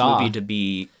wanted we this saw. movie to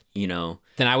be, you know,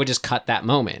 Then I would just cut that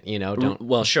moment, you know, don't.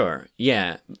 well, sure,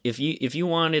 yeah. If you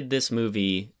wanted this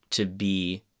movie to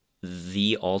be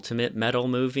the ultimate metal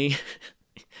movie,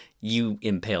 you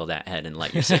impale that head and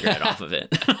light your cigarette off of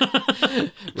it.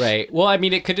 Right. Well, I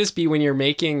mean, it could just be when you're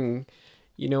making,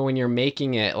 you know, when you're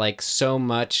making it like so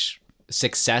much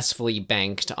successfully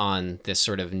banked on this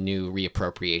sort of new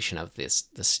reappropriation of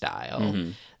the style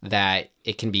that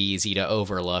it can be easy to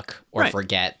overlook or Right.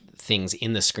 forget things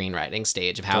in the screenwriting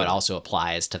stage of how it Totally. also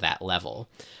applies to that level.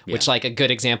 Which, Yeah. like, a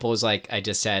good example is like I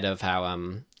just said of how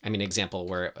I mean, example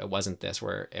where it wasn't this,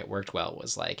 where it worked well,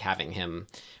 was like having him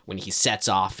when he sets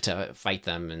off to fight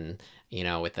them, and you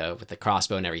know, with the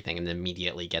crossbow and everything, and then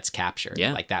immediately gets captured.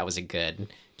 Yeah. Like, that was a good,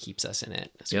 keeps us in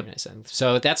it. That's Yep. what I said.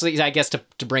 So that's, I guess,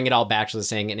 to bring it all back to the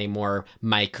saying in a more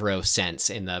micro sense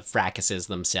in the fracases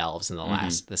themselves in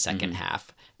the second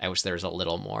half. I wish there was a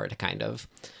little more to kind of,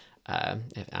 I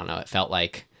don't know, it felt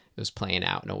like it was playing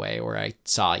out in a way where I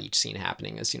saw each scene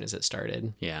happening as soon as it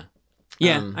started. Yeah,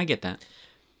 I get that.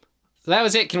 So that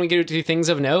was it. Can we go to things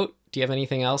of note? Do you have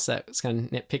anything else that was kind of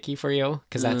nitpicky for you?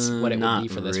 Because that's what it would Not be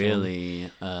for this film.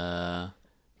 really.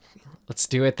 Let's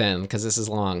do it then, because this is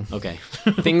long. Okay.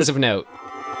 Things of note.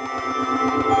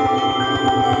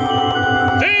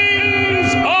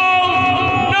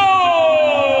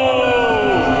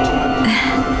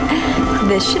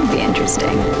 This should be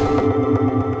interesting.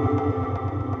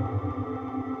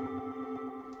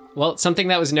 Well, something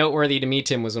that was noteworthy to me,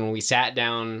 Tim, was when we sat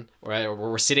down, or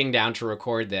we're sitting down to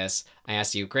record this, I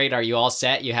asked you, great, are you all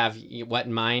set? You have what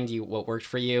in mind, what worked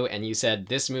for you? And you said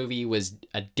this movie was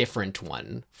a different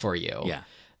one for you. Yeah.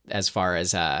 As far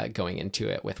as going into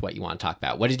it with what you want to talk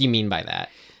about. What did you mean by that?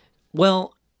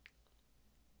 Well,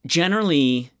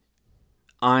 generally,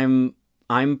 I'm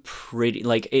pretty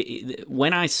like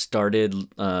when I started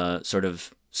sort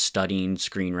of studying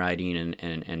screenwriting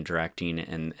and directing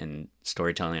and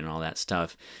storytelling and all that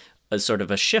stuff, a sort of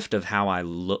a shift of how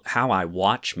I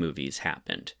watch movies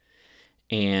happened.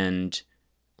 And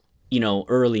you know,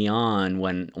 early on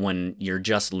when you're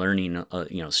just learning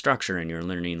structure and you're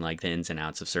learning like the ins and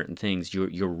outs of certain things,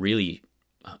 you're really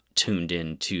tuned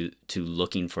in to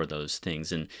looking for those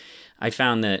things. And I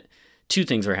found that two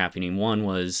things were happening. One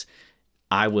was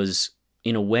I was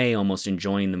in a way almost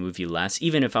enjoying the movie less,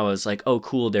 even if I was like, oh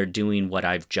cool, they're doing what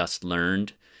I've just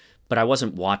learned, but I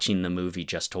wasn't watching the movie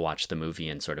just to watch the movie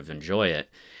and sort of enjoy it.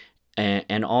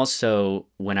 And also,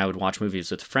 when I would watch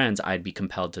movies with friends, I'd be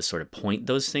compelled to sort of point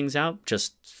those things out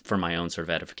just for my own sort of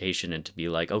edification and to be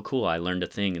like, oh, cool, I learned a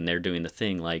thing and they're doing the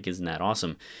thing. Like, isn't that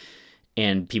awesome?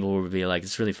 And people would be like,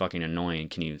 it's really fucking annoying.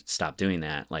 Can you stop doing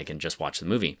that? Like, and just watch the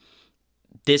movie.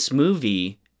 This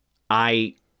movie,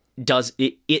 it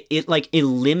like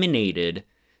eliminated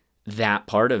that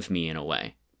part of me in a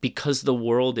way, because the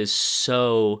world is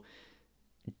so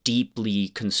deeply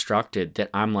constructed that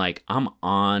I'm like, I'm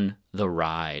on the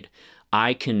ride.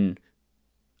 I could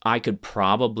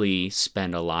probably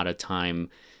spend a lot of time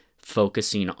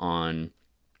focusing on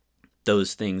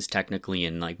those things technically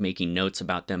and like making notes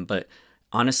about them, but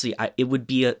honestly, it would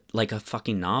be like a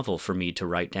fucking novel for me to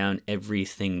write down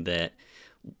everything that,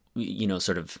 you know,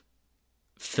 sort of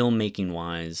filmmaking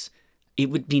wise, it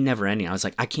would be never ending. I was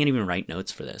like, I can't even write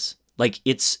notes for this. Like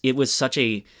it was such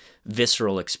a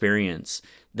visceral experience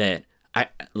that I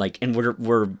like, and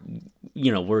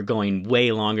we're going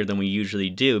way longer than we usually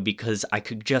do because I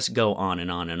could just go on and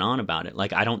on and on about it.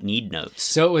 Like, I don't need notes.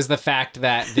 So it was the fact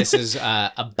that this is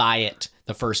a buy it,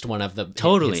 the first one of the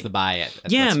Totally. It's the buy it.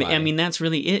 Yeah, That's why. I mean that's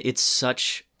really it. It's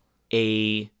such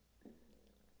a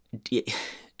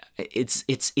it's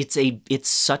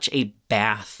such a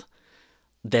bath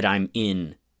that I'm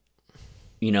in.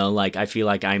 You know, like I feel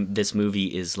like this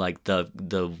movie is like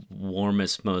the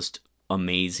warmest, most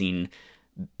amazing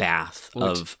bath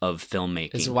of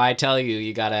filmmaking. This is why I tell you,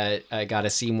 you gotta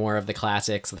see more of the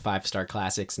classics, the 5-star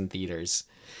classics in theaters.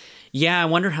 Yeah, I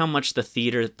wonder how much the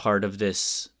theater part of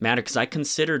this mattered, because I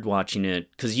considered watching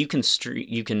it, because you can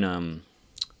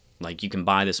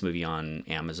buy this movie on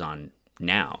Amazon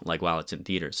now, like while it's in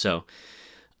theaters. So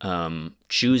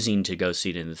choosing to go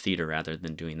see it in the theater rather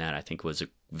than doing that, I think was a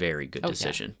very good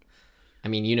decision. I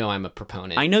mean, you know, I'm a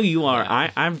proponent. I know you are.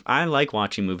 Yeah. I like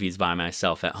watching movies by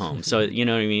myself at home. So, you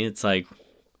know what I mean? It's like...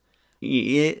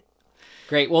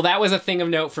 Great. Well, that was a thing of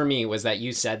note for me, was that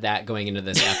you said that going into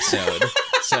this episode.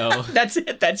 So That's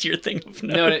it. That's your thing of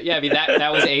note. no, yeah, I mean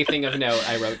that was a thing of note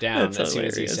I wrote down That's as soon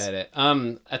as you hilarious. said it.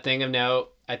 A thing of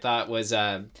note I thought was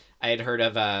I had heard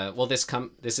of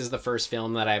this is the first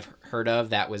film that I've heard of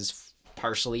that was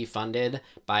partially funded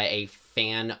by a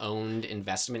fan-owned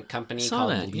investment company Saw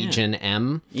called that, yeah. Legion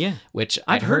M. Yeah. Which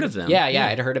I've heard of them. Yeah, Yeah.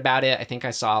 I'd heard about it. I think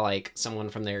I saw like someone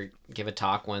from there give a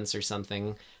talk once or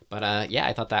something. But yeah,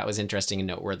 I thought that was interesting and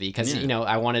noteworthy because, Yeah. you know,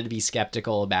 I wanted to be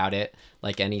skeptical about it,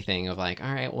 like anything of like,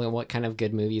 all right, well, what kind of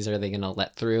good movies are they going to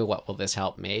let through? What will this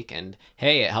help make? And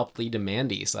hey, it helped lead to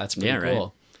Mandy, so that's pretty Yeah, right.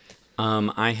 cool.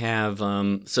 I have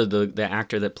so the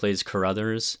actor that plays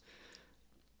Carruthers.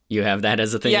 You have that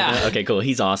as a thing? Yeah. Okay, cool.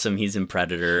 He's awesome. He's in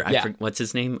Predator. Yeah. What's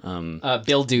his name?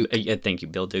 Bill Duke. Yeah, thank you,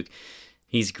 Bill Duke.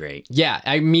 He's great. Yeah,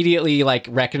 I immediately like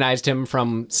recognized him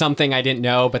from something I didn't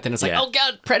know, but then it's like, Yeah. oh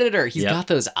god, Predator. He's Yep. got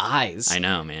those eyes. I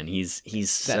know, man. He's That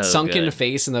so sunken good.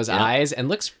 face and those Yep. eyes, and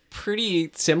looks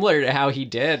pretty similar to how he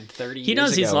did 30 He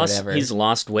years does. ago. Whatever. He's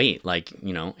lost weight, like,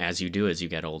 you know, as you do as you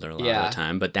get older a lot Yeah. of the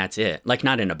time. But that's it. Like,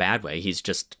 not in a bad way. He's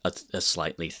just a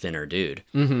slightly thinner dude.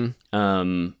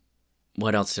 Mm-hmm.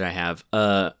 What else did I have?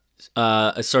 A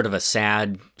sort of a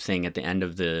sad thing at the end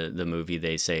of the movie.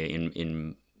 They say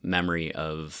in memory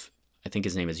of, I think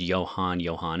his name is Johann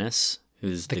Johannes,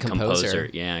 who's the composer.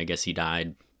 Yeah, I guess he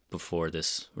died before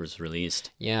this was released.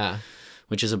 Yeah.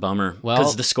 Which is a bummer. Well-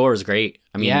 Because the score is great.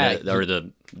 I mean, Yeah,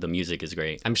 the music is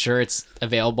great. I'm sure it's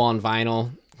available on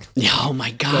vinyl. Yeah, oh my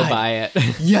God. Go buy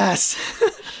it. Yes.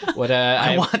 What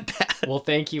I want that. Well,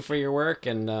 thank you for your work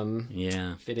and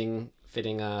Yeah. fitting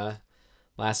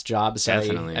last job. Sorry.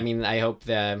 Definitely. I mean, I hope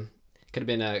could have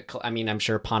been I'm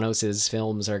sure Panos's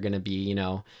films are going to be, you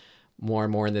know, more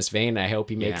and more in this vein. I hope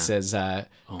he makes Yeah. his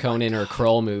Conan or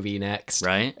Kroll movie next.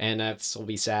 Right. And will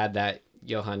be sad that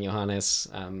Johann Johannes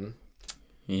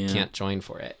Yeah. can't join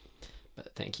for it.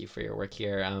 But thank you for your work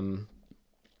here.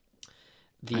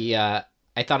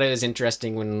 I thought it was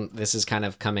interesting when this is kind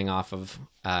of coming off of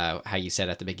how you said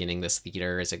at the beginning, this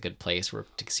theater is a good place to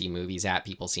see movies at.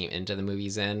 People seem into the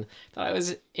movies in. I thought it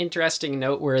was interesting,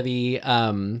 noteworthy.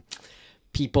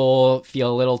 People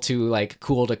feel a little too like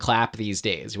cool to clap these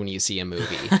days when you see a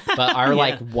movie. But our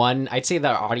I'd say the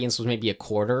audience was maybe a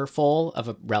quarter full of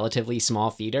a relatively small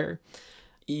theater.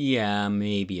 Yeah,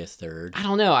 maybe a third. I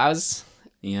don't know.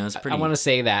 Yeah, it's pretty. I want to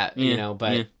say that, you Yeah, know,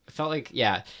 but yeah. it felt like,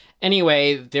 yeah.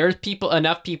 Anyway, there's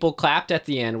enough people clapped at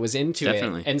the end, was into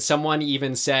Definitely. it. And someone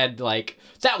even said, like,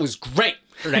 that was great,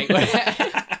 right?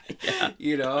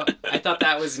 You know, I thought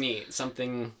that was neat.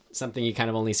 Something you kind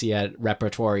of only see at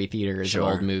repertory theaters Sure.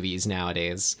 or old movies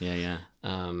nowadays. Yeah.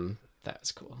 That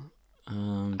was cool.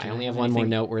 Do I only have one more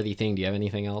noteworthy thing. Do you have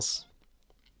anything else?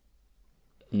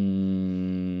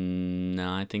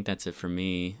 No, I think that's it for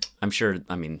me. I'm sure.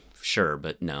 I mean, sure,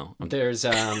 but no. There's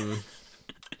I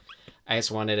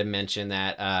just wanted to mention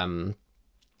that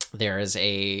there is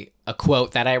a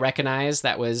quote that I recognize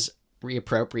that was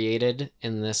reappropriated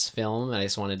in this film, and I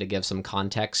just wanted to give some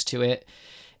context to it.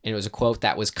 And it was a quote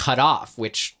that was cut off,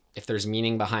 which, if there's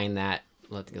meaning behind that,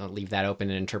 I'll leave that open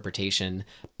to interpretation.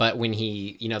 But when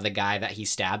he, you know, the guy that he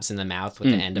stabs in the mouth with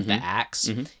the end of the axe,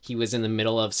 he was in the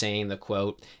middle of saying the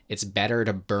quote, "It's better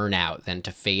to burn out than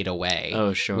to fade away."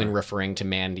 Oh, sure. When referring to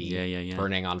Mandy Yeah.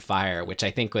 burning on fire, which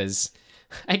I think was,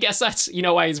 I guess that's, you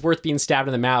know, why he's worth being stabbed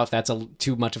in the mouth. That's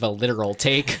too much of a literal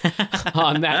take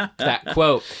on that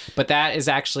quote. But that is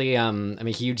actually, I'm a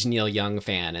huge Neil Young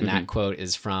fan, and that quote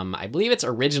is from, I believe it's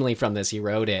originally from this. He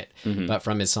wrote it, but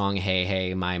from his song "Hey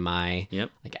Hey My,"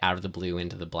 Yep. like Out of the Blue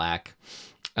into the Black.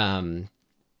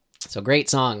 So great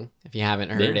song if you haven't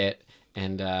heard it.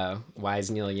 And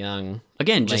wise Neil Young.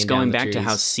 Again, just laying down going the back to how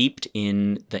trees. seeped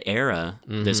in the era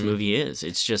this movie is.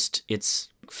 It's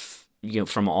you know,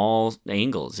 from all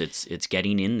angles, it's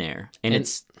getting in there, and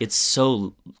it's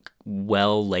so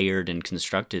well layered and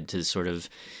constructed to sort of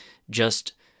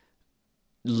just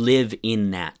live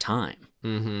in that time.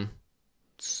 Mm-hmm.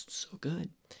 It's so good.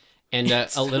 And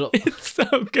a little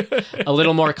So good. a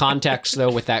little more context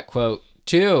though with that quote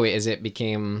too is it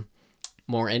became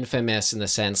more infamous in the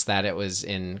sense that it was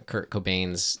in Kurt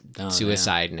Cobain's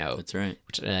suicide note. That's right.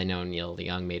 Which I know Neil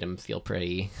Young made him feel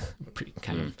pretty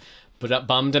kind of, but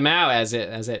bummed him out as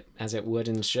it would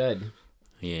and should.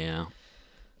 Yeah.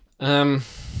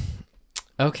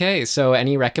 Okay, so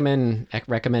any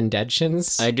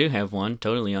recommendations? I do have one,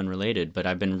 totally unrelated, but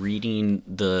I've been reading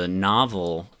the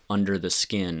novel Under the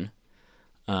Skin,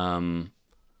 oh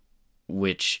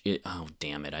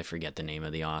damn it, I forget the name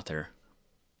of the author.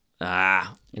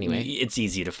 Anyway. it's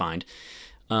easy to find.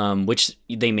 Which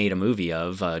they made a movie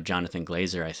of. Jonathan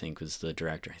Glazer, I think, was the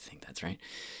director. I think that's right.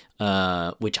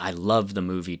 Which I love the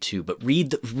movie too. But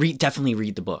definitely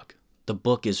read the book. The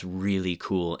book is really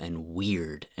cool and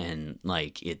weird, and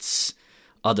like it's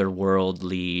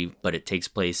otherworldly, but it takes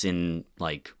place in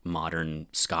like modern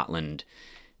Scotland.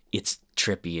 It's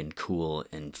trippy and cool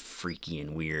and freaky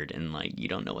and weird, and like you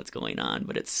don't know what's going on,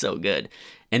 but it's so good.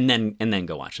 And then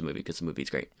go watch the movie because the movie's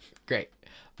great. Great.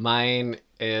 Mine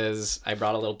is, I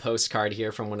brought a little postcard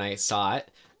here from when I saw it.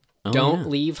 Don't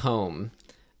Leave Home,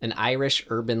 an Irish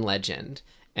urban legend.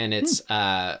 And it's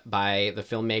by the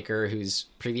filmmaker whose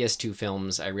previous 2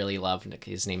 films I really loved.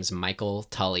 His name's Michael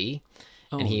Tully.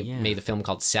 And he made a film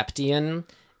called Septian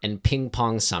and Ping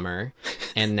Pong Summer.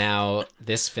 And now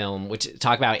this film, which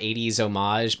talk about 80s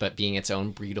homage, but being its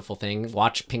own beautiful thing.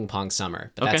 Watch Ping Pong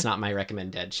Summer. But that's not my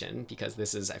recommendation because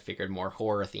this is, I figured, more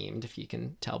horror themed, if you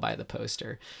can tell by the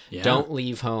poster. Yeah. Don't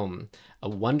Leave Home, a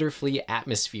wonderfully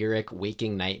atmospheric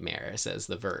waking nightmare, says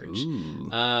The Verge.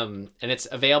 And it's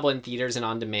available in theaters and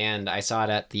on demand. I saw it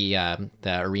at the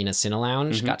Arena Cine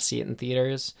Lounge, got to see it in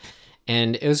theaters.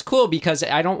 And it was cool because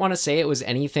I don't want to say it was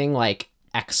anything like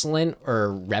excellent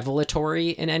or revelatory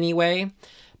in any way,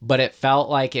 but it felt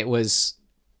like it was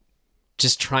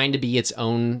just trying to be its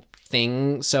own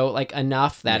thing. So like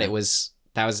enough that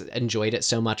enjoyed it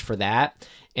so much for that.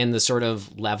 And the sort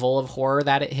of level of horror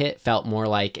that it hit felt more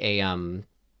like a,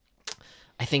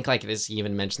 I think like this, you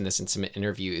even mentioned this in some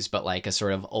interviews, but like a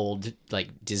sort of old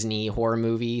like Disney horror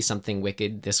movie, Something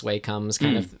Wicked This Way Comes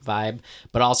kind of vibe.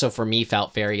 But also for me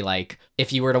felt very like,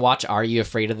 if you were to watch Are You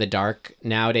Afraid of the Dark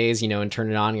nowadays, and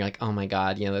turn it on, you're like, oh my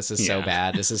God, this is so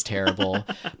bad. This is terrible.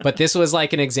 But this was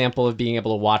like an example of being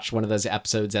able to watch one of those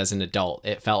episodes as an adult.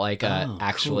 It felt like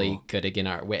actually good again.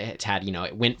 It had,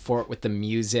 it went for it with the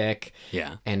music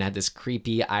and had this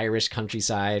creepy Irish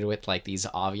countryside with like these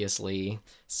obviously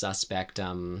suspect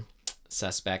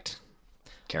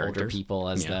characters, older people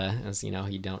as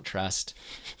you don't trust.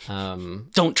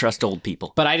 Don't trust old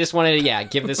people. But I just wanted to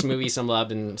give this movie some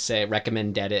love and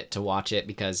recommend Dead It to watch it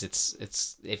because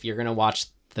it's if you're gonna watch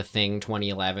The Thing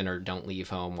 2011 or Don't Leave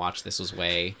Home, watch this. Was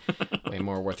way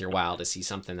more worth your while to see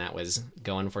something that was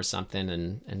going for something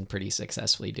and pretty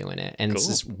successfully doing it. And It's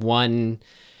just one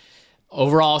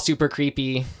overall super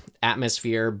creepy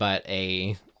atmosphere, but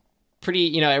a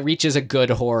pretty, it reaches a good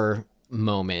horror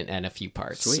moment and a few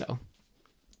parts. Sweet. So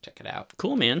check it out.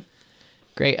 Cool, man.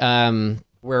 Great.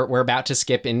 We're about to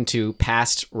skip into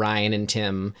past Ryan and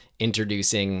Tim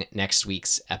introducing next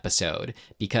week's episode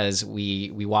because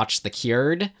we watched The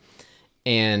Cured,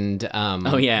 and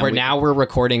we're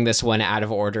recording this one out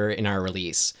of order in our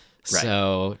release. Right.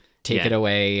 So take it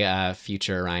away,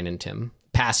 future Ryan and Tim.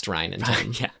 Past Ryan and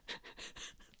Tim. Yeah.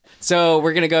 So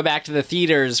we're going to go back to the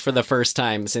theaters for the first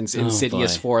time since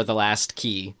Insidious 4, The Last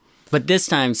Key. But this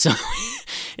time, so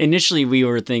initially we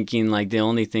were thinking like the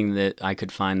only thing that I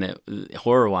could find that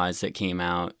horror-wise that came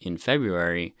out in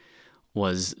February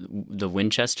was the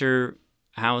Winchester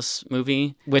House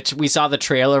movie. Which we saw the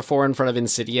trailer for in front of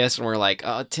Insidious and we're like,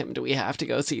 oh, Tim, do we have to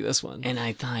go see this one? And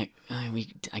I thought,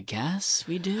 I guess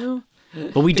we do.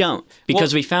 But we don't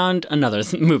because we found another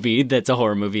movie that's a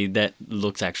horror movie that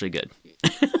looks actually good.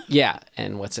 Yeah,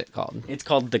 and what's it called? It's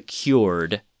called The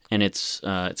Cured, and it's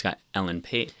got Ellen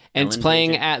Page. And it's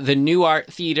playing at the New Art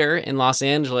Theater in Los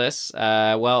Angeles.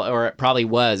 Or it probably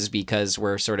was because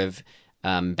we're sort of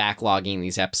backlogging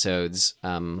these episodes,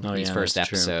 these first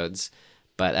episodes. True.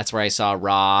 But that's where I saw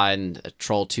Raw and a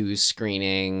Troll 2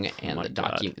 screening and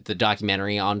the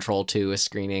documentary on Troll 2 a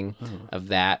screening of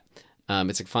that.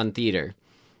 It's a fun theater.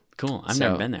 Cool. I've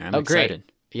never been there. I'm excited. Great.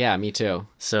 Yeah, me too.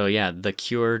 So yeah, The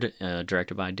Cured,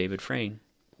 directed by David Frayne.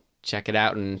 Check it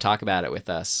out and talk about it with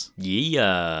us.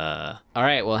 Yeah. All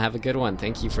right, well, have a good one.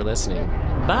 Thank you for listening.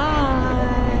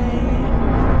 Bye.